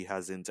really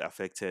hasn't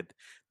affected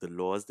the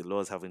laws. The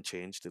laws haven't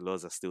changed. The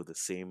laws are still the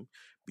same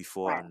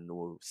before right. and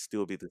will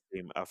still be the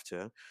same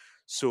after.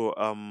 So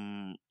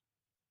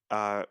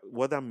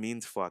what that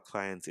means for our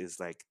clients is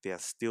like they are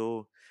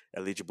still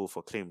eligible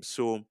for claims.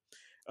 So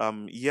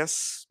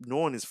yes, no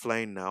one is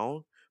flying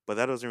now, but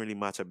that doesn't really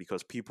matter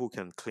because people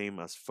can claim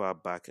as far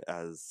back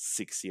as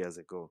 6 years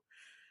ago.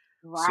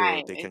 So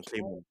Right. they can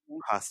claim on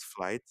Okay. past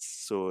flights.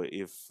 So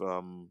if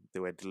they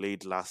were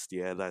delayed last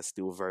year, that's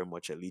still very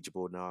much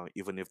eligible now,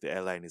 even if the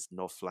airline is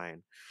not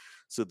flying.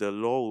 So the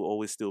law will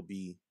always still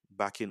be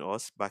backing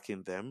us,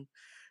 backing them.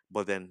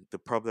 But then the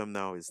problem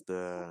now is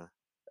the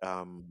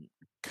um,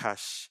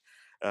 cash,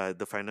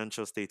 the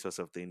financial status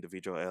of the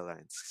individual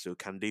airlines. So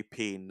can they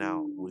pay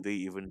now? Will Mm, they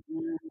even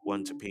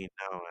want to mm, pay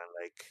now? And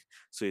like,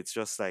 so it's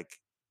just like,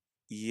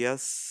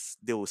 yes,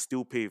 they will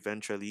still pay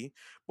eventually,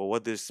 but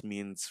what this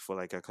means for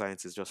like our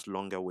clients is just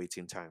longer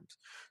waiting times.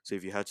 So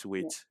if you had to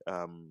yeah. wait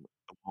a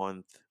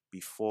month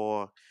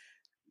before,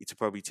 it will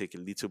probably take a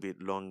little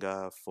bit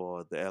longer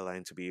for the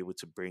airline to be able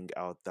to bring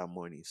out that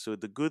money. So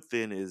the good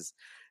thing is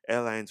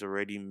airlines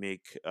already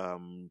make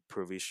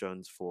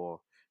provisions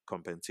for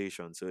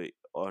compensation. So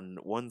on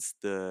once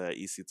the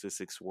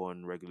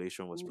EC261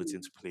 regulation was put Mm,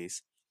 into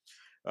place,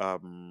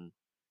 um,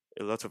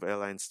 a lot of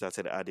airlines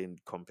started adding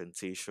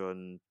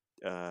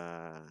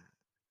uh,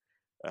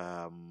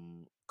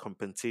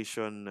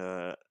 compensation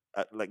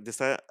like they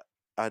started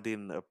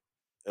adding a,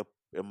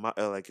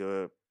 like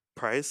a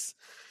price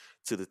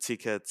to the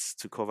tickets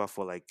to cover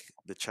for like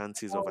the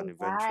chances of an oh,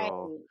 right.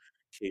 eventual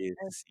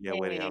case, yeah,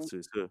 where they Okay. have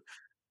to. So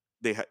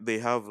they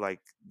have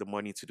like the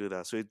money to do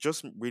that. So it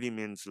just really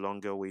means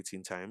longer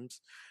waiting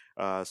times.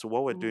 So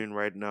what we're Mm, doing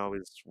right now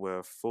is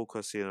we're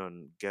focusing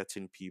on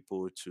getting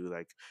people to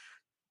like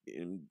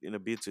in a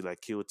bit to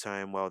like kill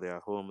time while they're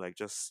home. Like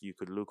just you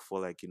could look for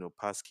like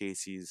past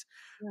cases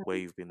where mm,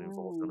 you've been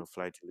involved on mm, a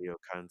flight delay or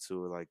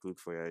cancel. Like look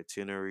for your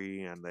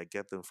itinerary and like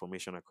get the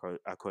information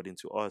according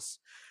to us,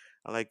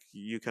 And like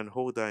you can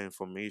hold that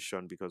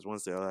information because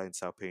once the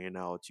airlines are paying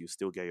out, you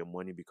still get your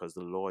money because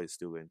the law is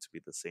still going to be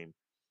the same.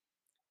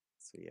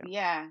 So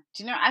Yeah.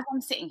 Do you know, as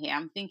I'm sitting here,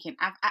 I'm thinking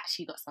I've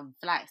actually got some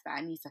flights that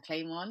I need to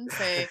claim on.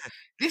 So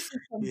this is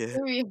some yeah.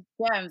 serious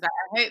germs. Like,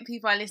 I hope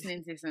people are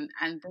listening to this and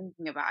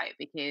thinking about it,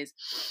 because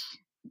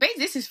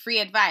basically this is free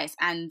advice.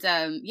 And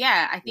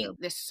yeah, I Yeah. think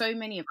there's so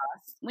many of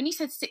us. When you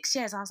said 6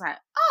 years, I was like,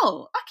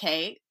 oh,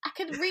 okay, I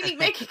could really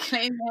make a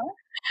claim here.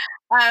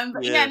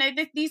 But yeah, Yeah. no,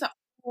 these are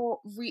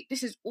all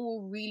this is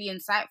all really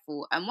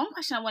insightful. And one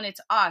question I wanted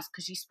to ask,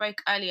 because you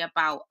spoke earlier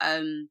about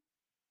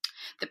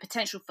the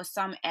potential for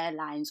some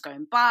airlines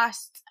going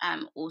bust,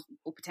 or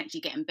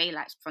potentially getting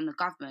bailouts from the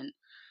government.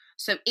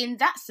 So in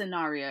that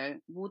scenario,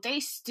 will they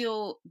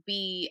still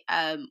be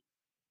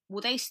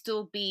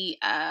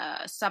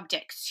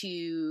subject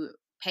to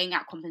paying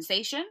out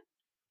compensation?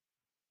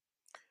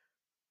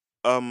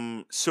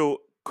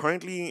 So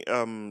currently,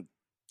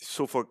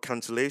 so for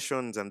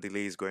cancellations and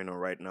delays going on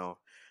right now,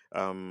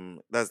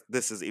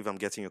 this is if I'm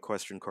getting your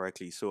question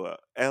correctly. So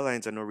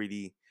airlines are not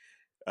really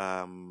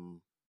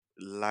um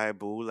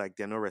liable, like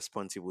they're not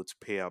responsible to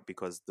pay out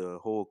because the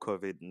whole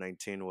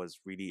COVID-19 was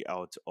really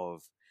out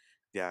of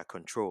their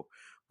control.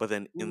 But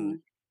then in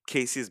Hmm.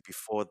 cases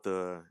before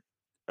the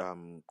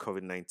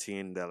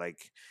COVID-19, that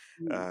like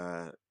Yeah.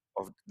 uh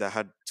that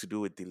had to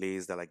do with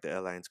delays that like the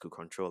airlines could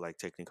control, like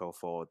technical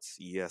faults,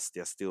 yes,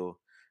 they're still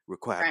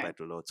required by Right.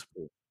 the law to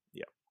pay.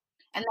 Yeah.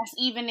 And that's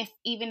even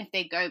if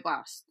they go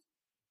bust.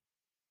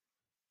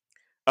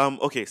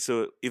 Okay,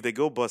 so if they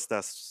go bust,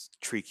 that's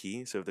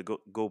tricky. So if they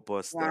go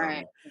bust,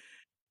 Right.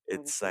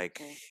 it's Okay.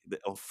 like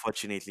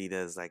unfortunately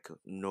there's like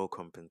no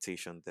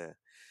compensation there.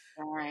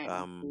 Right. I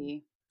um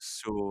see.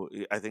 so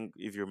I think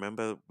if you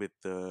remember with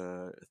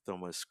the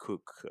Thomas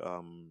Cook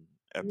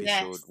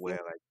episode Yes. Yes. where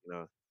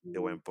like they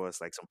Mm. went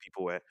bust, like some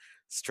people were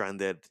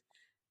stranded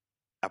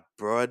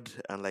abroad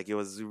and like it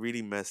was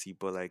really messy,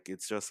 but like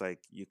it's just like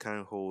you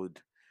can't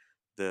hold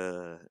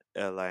the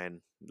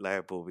airline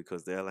liable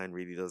because the airline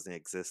really doesn't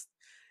exist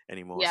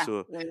anymore. Yeah.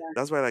 So Yeah.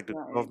 that's why like Yeah.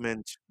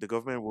 the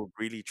government will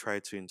really try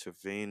to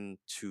intervene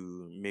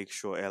to make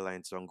sure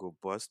airlines don't go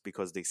bust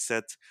because they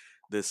set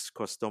this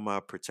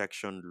customer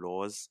protection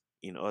laws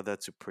in order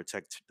to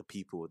protect the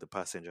people, the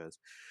passengers.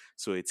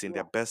 So it's in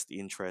their Yeah. best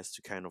interest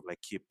to kind of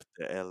like keep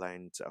the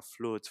airlines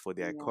afloat for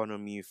their Yeah.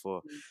 economy,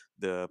 for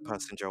the Mm.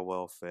 passenger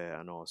welfare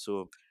and all.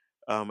 So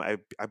I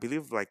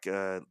believe like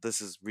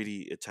this is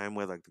really a time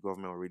where like the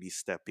government will really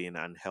step in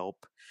and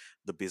help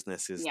the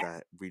businesses Yeah.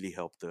 that really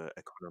help the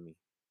economy.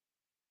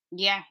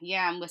 Yeah,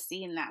 yeah, and we're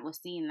seeing that.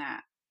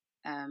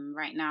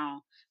 Right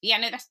now. Yeah,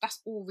 no,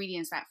 that's all really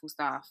insightful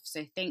stuff.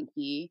 So thank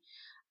you.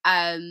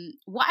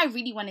 What I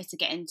really wanted to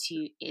get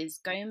into is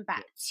going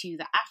back to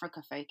the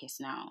Africa focus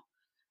now.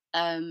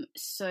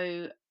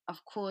 So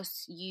of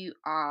course you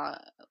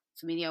are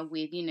familiar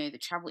with, the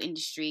travel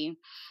industry.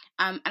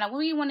 And I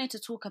really wanted to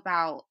talk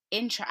about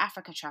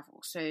intra-Africa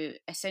travel. So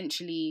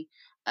essentially,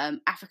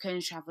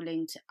 Africans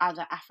traveling to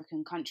other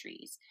African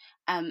countries.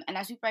 And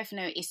as we both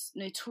know, it's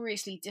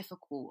notoriously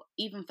difficult,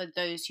 even for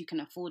those who can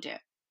afford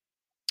it,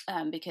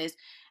 because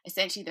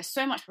essentially there's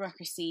so much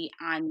bureaucracy,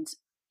 and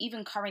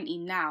even currently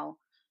now,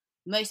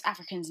 most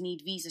Africans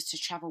need visas to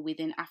travel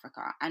within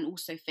Africa and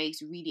also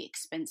face really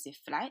expensive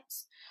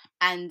flights.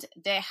 And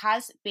there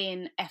has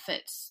been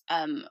efforts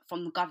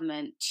from the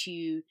government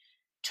to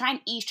try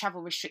and ease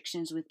travel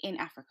restrictions within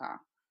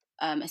Africa,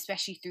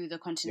 especially through the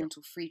Yeah,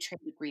 Continental Free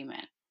Trade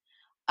Agreement.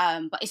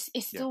 But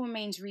it yeah. still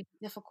remains really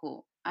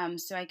difficult.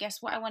 So I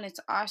guess what I wanted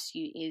to ask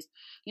you is,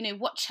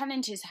 what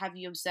challenges have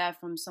you observed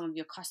from some of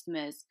your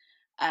customers,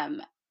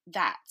 um,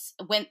 that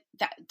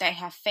that they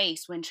have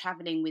faced when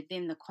traveling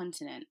within the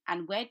continent,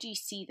 and where do you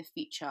see the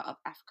future of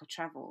Africa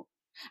travel?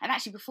 And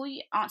actually, before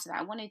you answer that,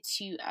 I wanted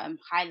to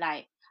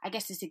highlight, I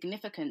guess, the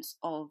significance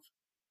of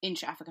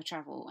intra-Africa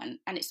travel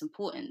and its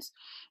importance,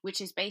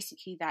 which is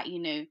basically that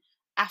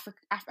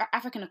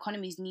African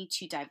economies need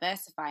to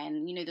diversify,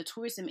 and the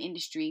tourism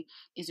industry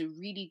is a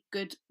really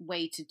good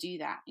way to do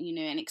that.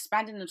 And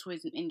expanding the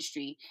tourism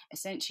industry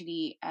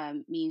essentially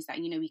means that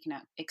we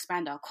can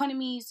expand our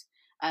economies,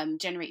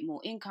 generate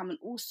more income, and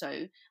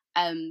also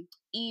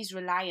ease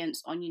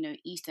reliance on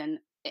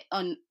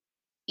on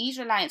ease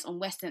reliance on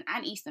Western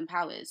and Eastern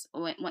powers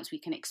once we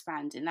can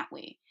expand in that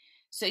way.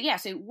 So yeah,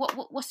 so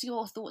what's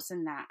your thoughts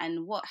on that,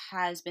 and what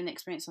has been the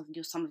experience of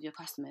some of your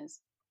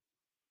customers?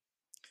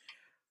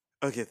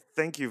 Okay,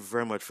 thank you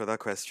very much for that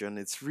question.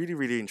 It's really,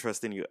 really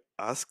interesting you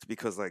asked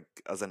because, like,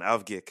 as an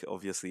AvGeek,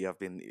 obviously, I've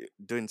been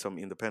doing some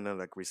independent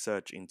like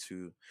research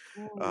into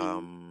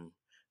Mm, um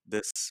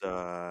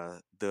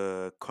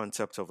the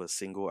concept of a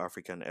single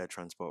African air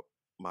transport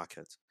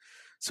market.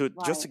 So,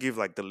 just to right. give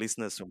like the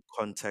listeners some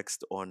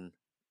context on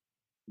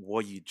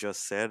what you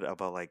just said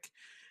about like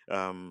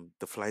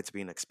the flights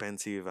being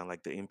expensive and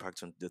like the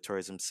impact on the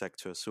tourism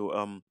sector. So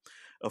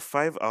a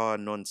 5 hour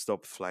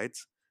non-stop flight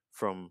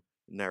from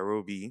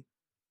Nairobi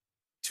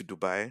to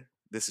Dubai.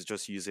 This is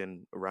just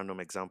using a random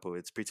example.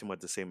 It's pretty much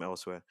the same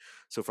elsewhere.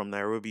 So from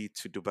Nairobi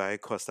to Dubai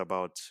cost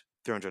about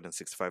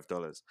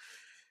 $365.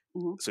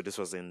 Hmm. So this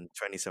was in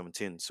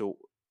 2017. So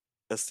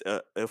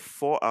a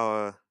 4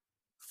 hour,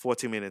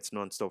 40 minutes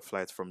non-stop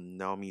flight from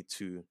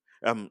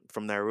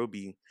from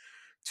Nairobi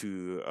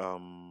to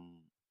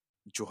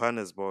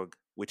Johannesburg,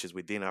 which is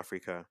within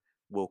Africa,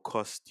 will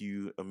cost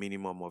you a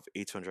minimum of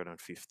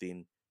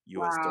 815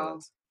 US Wow.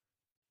 dollars.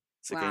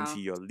 So Wow.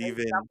 currently you're So it's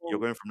leaving, you're double.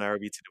 going from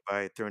Nairobi to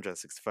Dubai,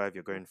 365,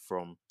 you're going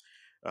from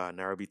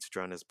Nairobi to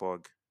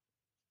Johannesburg,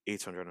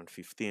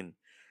 815.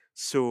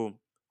 So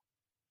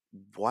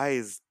why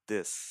is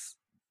this?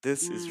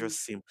 This is Mm.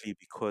 just simply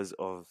because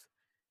of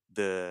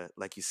the,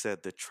 like you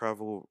said, the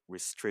travel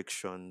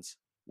restrictions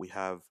we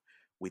have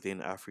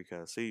within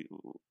Africa. So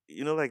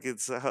like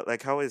it's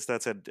like how it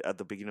started at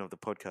the beginning of the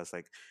podcast,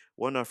 like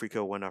one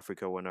Africa, one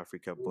Africa, one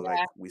Africa, but like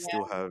Yeah. we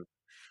still Yeah. have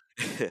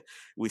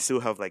we still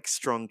have like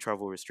strong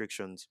travel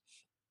restrictions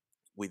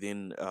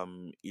within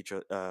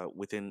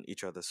within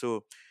each other.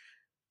 So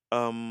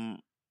um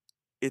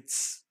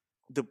it's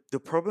the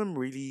problem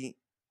really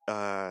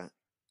uh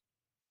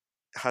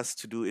has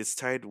to do is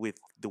tied with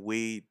the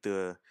way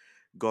the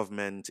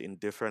government in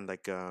different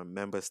like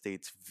member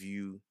states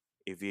view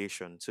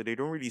aviation. So they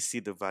don't really see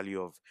the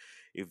value of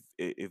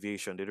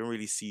aviation. They don't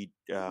really see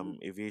Mhm.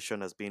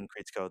 aviation as being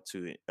critical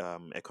to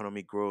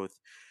economic growth,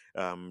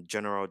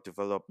 general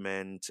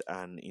development,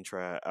 and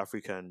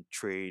intra-African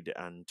trade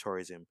and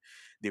tourism.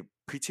 They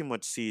pretty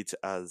much see it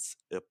as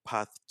a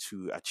path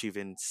to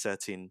achieving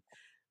certain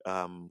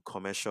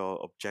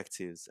commercial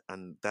objectives,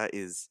 and that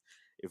is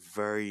a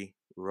very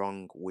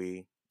wrong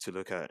way to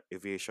look at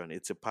aviation.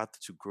 It's a path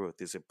to growth.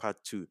 It's a path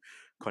to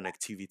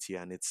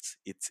connectivity, and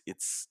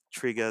it's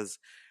triggers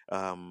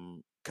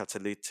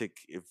catalytic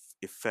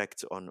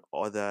effect on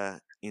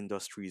other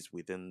industries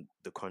within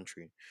the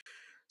country.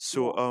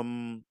 So Yeah.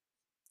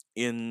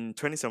 in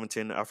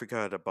 2017, Africa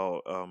had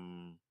about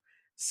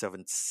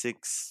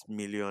 76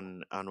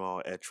 million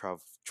annual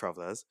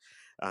travelers.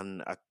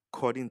 And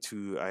according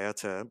to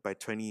IATA, by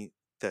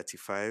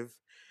 2035,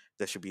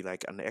 there should be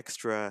like an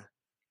extra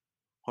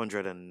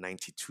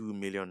 192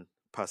 million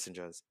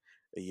passengers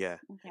a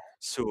year. Okay.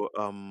 So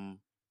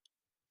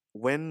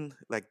when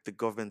like the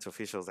government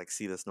officials like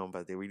see this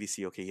number, they really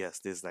see, okay, yes,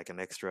 there's like an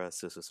extra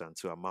so and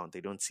so amount.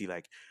 They don't see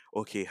like,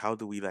 okay, how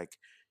do we like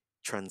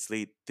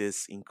translate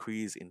this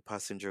increase in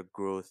passenger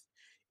growth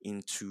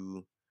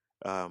into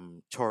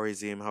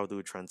tourism? How do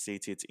we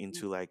translate it Mm.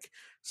 into like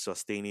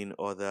sustaining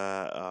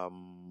other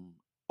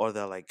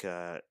like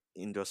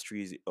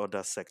industries,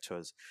 other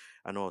sectors,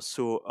 and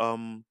also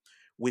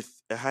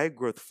with a high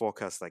growth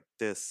forecast like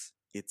this,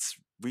 it's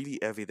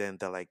really evident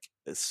that like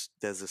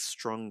there's a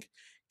strong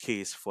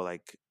case for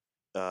like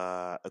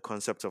a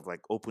concept of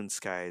like open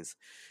skies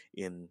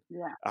in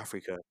Yeah.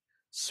 Africa.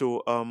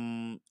 So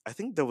I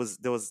think there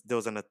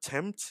was an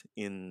attempt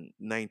in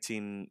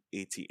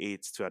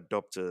 1988 to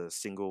adopt a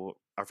single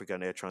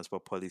African air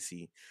transport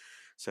policy.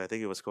 So I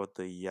think it was called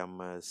the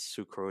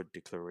Yamoussoukro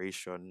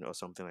Declaration or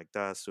something like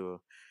that.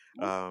 So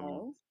um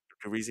Okay.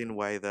 the reason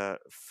why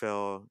that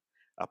fell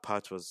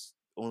apart was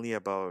only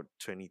about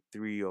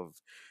 23 of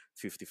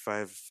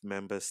 55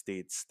 member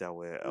states that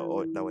were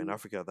in Mm.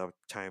 Africa at that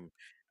time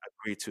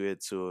agreed to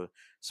it. So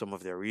some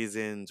of their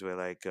reasons were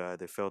like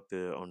they felt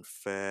there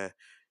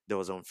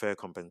was unfair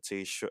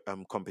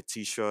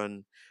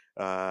competition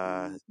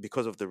Mm.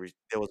 because of there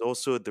was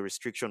also the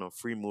restriction of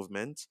free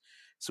movement.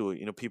 So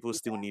people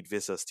still Yeah. need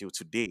visas till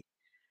today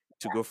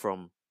to go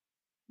from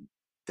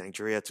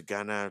Nigeria to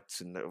Ghana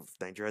to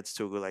Nigeria to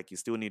Togo. Like you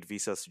still need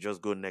visas to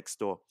just go next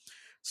door.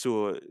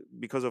 So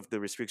because of the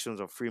restrictions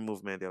of free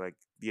movement, they're like,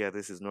 yeah,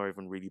 this is not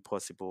even really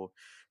possible.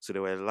 So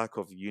there were a lack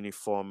of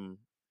uniform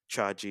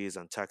charges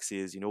and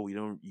taxes. We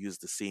don't use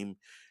the same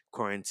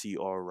currency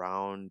all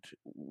around.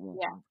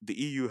 Yeah. The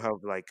EU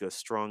have like a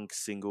strong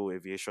single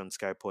aviation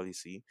sky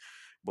policy,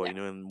 but Yeah.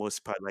 in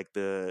most part, like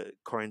the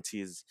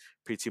currency is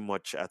pretty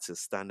much at a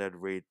standard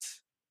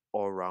rate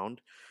all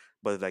around.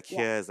 But like Yeah.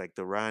 here is like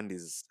the rand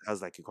is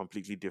has like a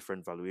completely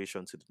different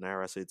valuation to the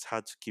naira, so it's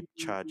hard to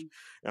Mm.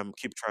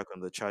 keep track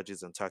on the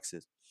charges and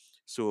taxes.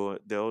 So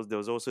there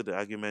was also the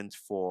argument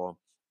for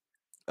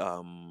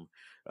um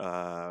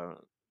uh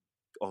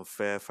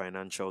unfair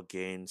financial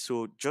gain.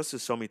 So just to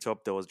sum it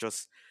up, there was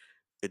just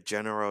a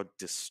general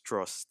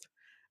distrust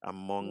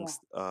Yeah.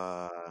 amongst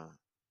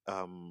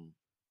um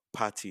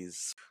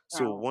parties. So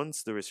Wow.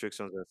 once the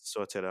restrictions are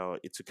sorted out,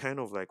 it's a kind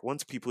of like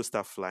once people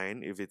start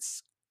flying,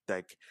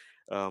 like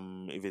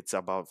if it's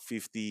about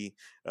 50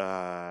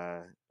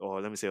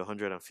 or let me say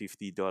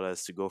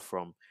 $150 to go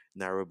from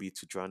Nairobi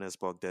to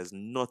Johannesburg, there's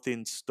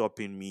nothing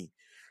stopping me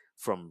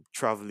from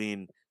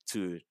traveling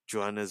to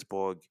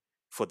Johannesburg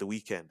for the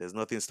weekend. There's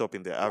nothing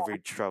stopping the Yeah.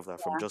 average traveler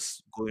from Yeah.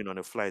 just going on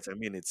a flight. I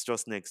mean, it's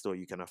just next door,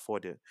 you can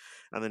afford it.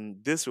 And then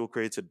this will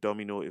create a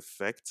domino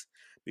effect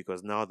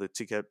because now the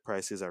ticket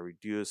prices are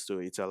reduced, so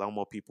it allow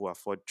more people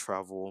afford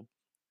travel.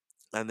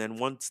 And then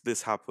once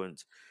this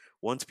happens,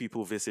 once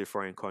people visit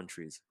foreign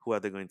countries, who are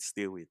they going to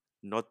stay with?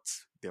 Not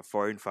their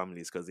foreign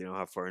families, because they don't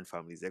have foreign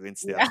families. They're going to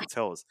stay at Yeah.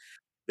 hotels.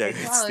 They're It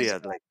going to stay tells.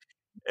 at like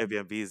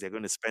Airbnbs, they're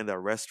going to spend at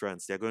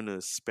restaurants, they're going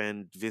to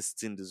spend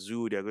visiting the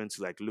zoo, they're going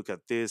to like look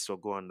at this or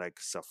go on like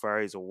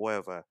safaris or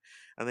whatever.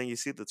 And then you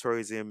see the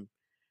tourism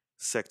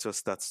sector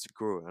starts to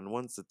grow. And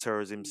once the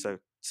tourism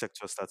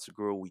sector starts to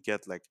grow, we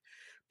get like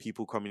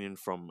people coming in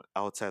from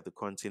outside the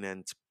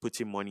continent,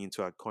 putting money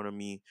into our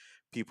economy.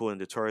 People in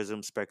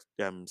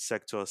the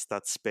sector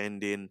start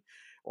spending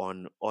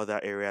on other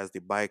areas. They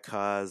buy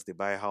cars, they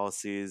buy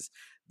houses,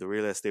 the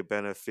real estate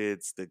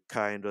benefits, the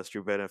car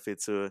industry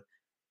benefits. So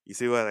you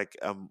see where like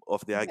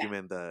of the Yeah,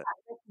 argument that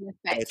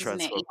the air effect,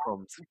 isn't it? transfer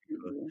comes. Yeah,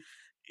 definitely.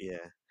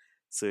 Yeah.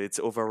 So it's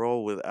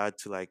overall will add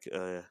to like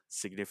a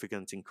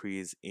significant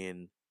increase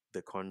in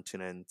the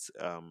continent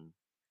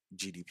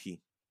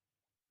GDP.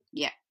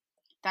 Yeah,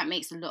 that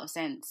makes a lot of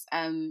sense.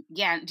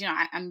 Yeah,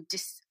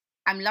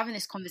 I'm loving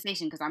this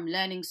conversation because I'm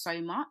learning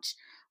so much,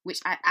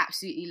 which I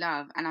absolutely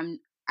love, and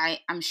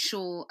I'm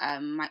sure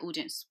my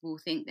audience will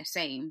think the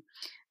same.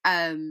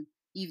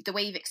 The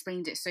way you've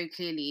explained it so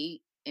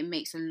clearly, it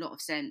makes a lot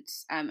of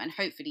sense, and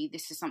hopefully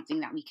this is something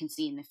that we can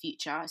see in the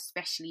future,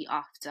 especially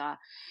after,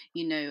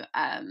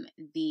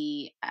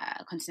 the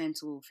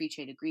Continental Free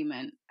Trade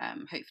Agreement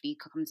hopefully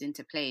comes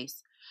into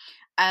place.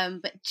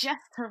 But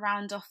just to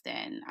round off,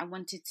 then I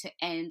wanted to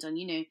end on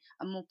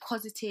a more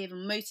positive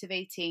and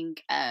motivating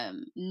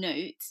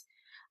note.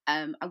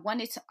 I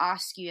wanted to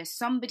ask you, as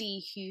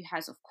somebody who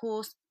has, of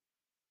course,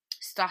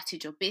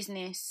 started your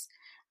business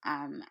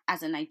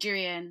as a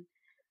Nigerian,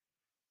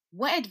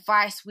 what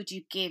advice would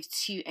you give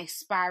to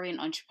aspiring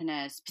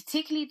entrepreneurs,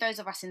 particularly those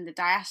of us in the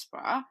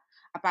diaspora,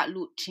 about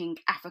launching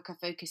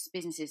Africa-focused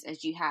businesses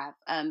as you have?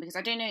 Because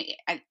I don't know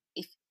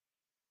if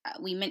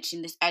we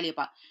mentioned this earlier,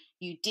 but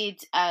you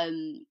did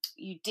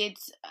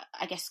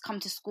I guess come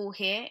to school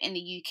here in the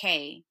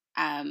UK,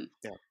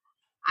 Yeah.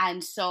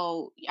 and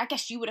so I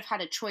guess you would have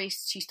had a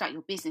choice to start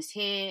your business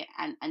here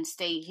and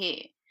stay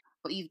here,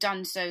 but you've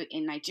done so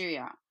in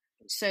Nigeria.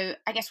 So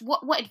I guess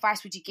what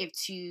advice would you give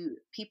to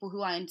people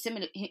who are in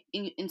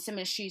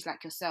similar shoes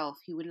like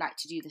yourself, who would like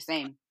to do the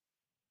same?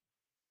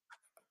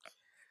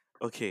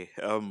 Okay.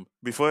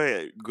 Before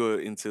I go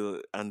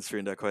into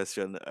answering that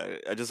question,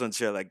 I just want to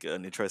share like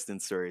an interesting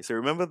story. So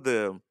remember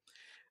the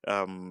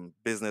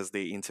business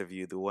day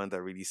interview, the one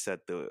that really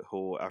set the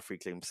whole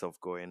AfriClaim stuff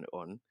going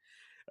on.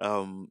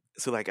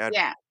 So like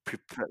Yeah.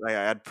 I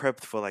had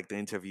prepped for like the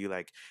interview,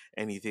 like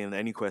anything,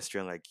 any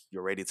question, like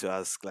you're ready to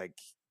ask, like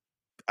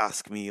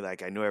ask me.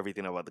 Like I know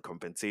everything about the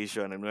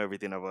compensation, I know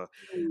everything about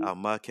Mm. our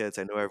markets,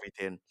 I know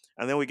everything.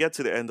 And then we get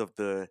to the end of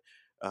the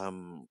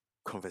um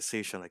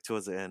conversation, like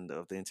towards the end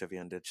of the interview,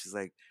 and then she's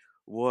like,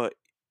 "What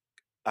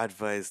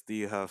advice do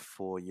you have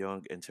for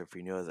young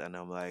entrepreneurs?" And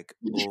I'm like,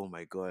 "Oh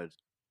my god."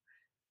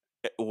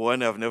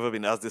 One, I've never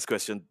been asked this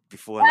question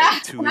before. Like,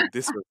 two,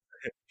 this was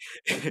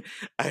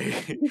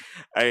I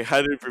I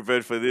hadn't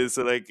prepared for this.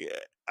 So like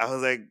I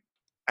was like,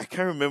 I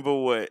can't remember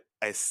what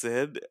I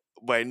said,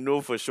 but I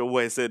know for sure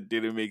what I said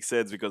didn't make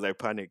sense because I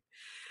panicked.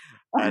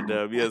 And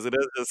yeah, so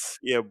that's just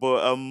yeah.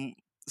 But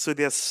so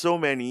there's so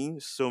many.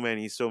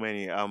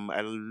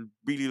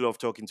 Really love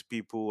talking to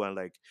people and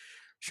like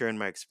sharing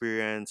my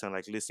experience and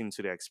like listening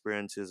to their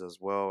experiences as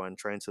well and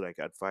trying to like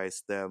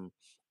advise them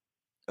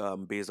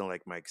based on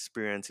like my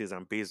experiences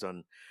and based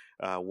on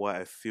what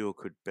I feel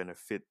could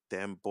benefit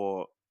them.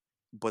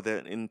 But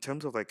then in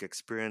terms of like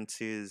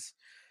experiences,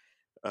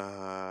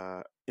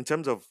 in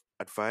terms of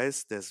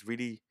advice, there's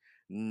really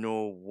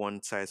no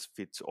one size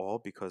fits all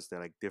because they're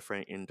like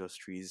different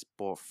industries.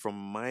 But from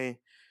my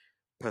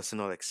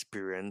personal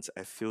experience,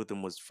 I feel the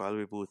most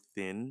valuable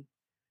thing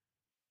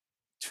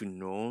to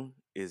know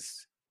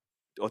is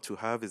or to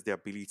have is the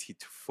ability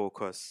to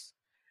focus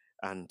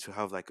and to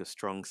have like a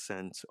strong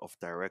sense of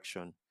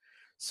direction.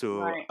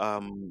 So Right.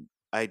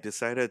 I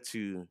decided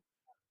to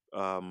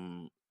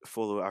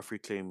follow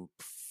AfriClaim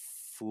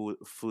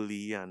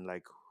fully and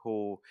like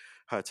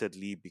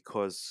wholeheartedly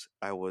because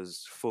I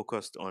was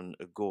focused on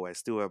a goal. I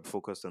still am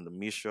focused on the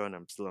mission.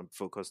 I'm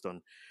focused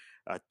on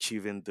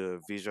achieving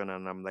the vision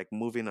and I'm like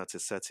moving at a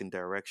certain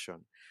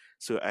direction.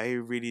 So I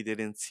really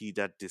didn't see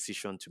that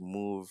decision to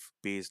move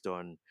based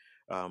on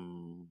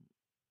um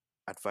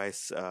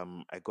advice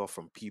I got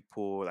from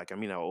people. Like, I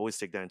mean, I always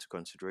take that into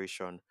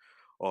consideration,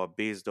 or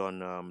based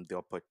on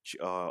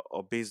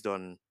or based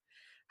on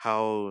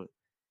how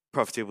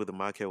profitable the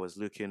market was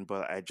looking.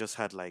 But I just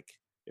had like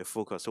a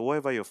focus. So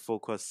whatever your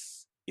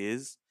focus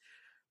is,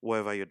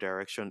 whatever your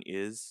direction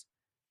is,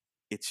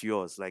 it's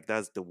yours. Like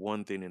that's the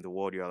one thing in the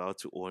world you're allowed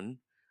to own.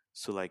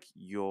 So like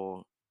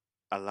you're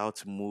allowed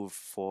to move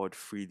forward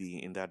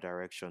freely in that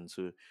direction.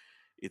 So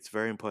it's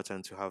very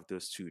important to have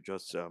those two,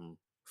 just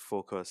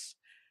focus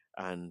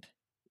and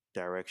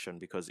direction,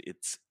 because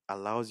it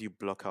allows you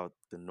block out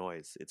the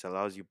noise. It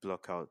allows you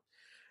block out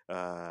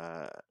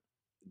uh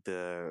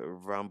the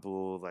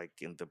ramble like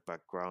in the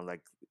background,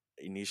 like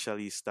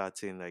initially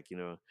starting, like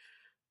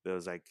there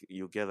was like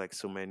you get like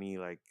so many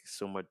like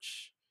so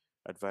much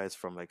advice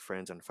from like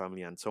friends and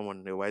family, and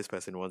someone, a wise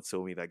person, once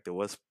told me like the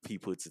worst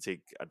people to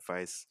take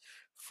advice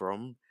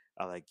from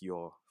are like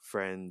your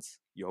friends,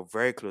 your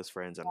very close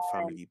friends and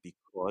family,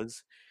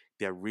 because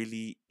they're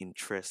really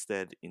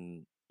interested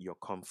in your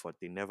comfort.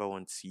 They never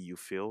want to see you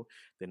fail.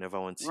 They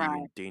never want to see you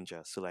Right. in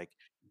danger. So like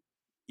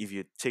if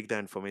you take that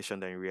information,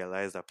 then you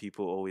realize that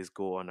people always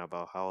go on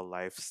about how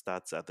life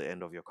starts at the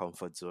end of your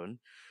comfort zone.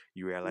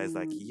 You realize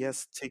like Mm.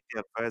 yes, take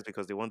the advice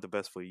because they want the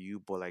best for you,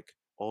 but like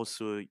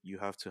also you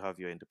have to have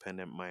your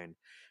independent mind,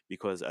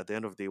 because at the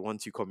end of the day,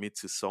 once you commit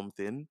to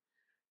something,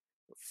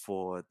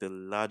 for the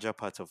larger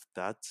part of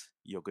that,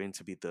 you're going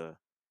to be the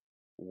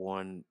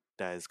one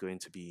that is going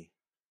to be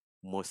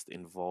most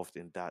involved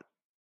in that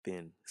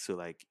thing. So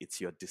like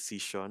it's your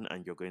decision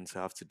and you're going to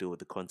have to deal with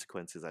the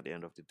consequences at the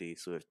end of the day.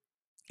 So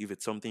if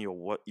it's something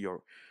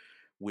you're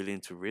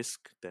willing to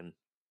risk, then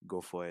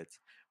go for it.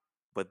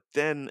 But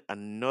then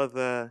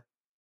another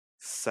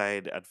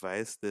side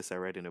advice, this I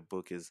read in a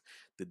book, is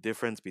the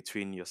difference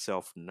between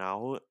yourself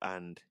now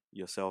and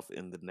yourself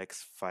in the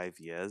next 5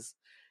 years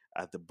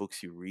are the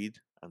books you read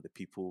and the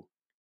people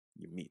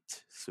you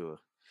meet. So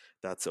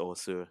that's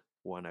also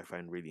one I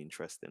find really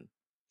interesting.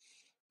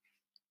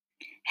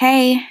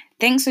 Hey,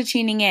 thanks for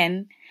tuning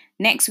in.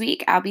 Next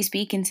week, I'll be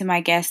speaking to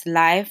my guest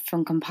live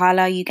from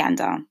Kampala,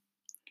 Uganda.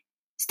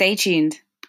 Stay tuned.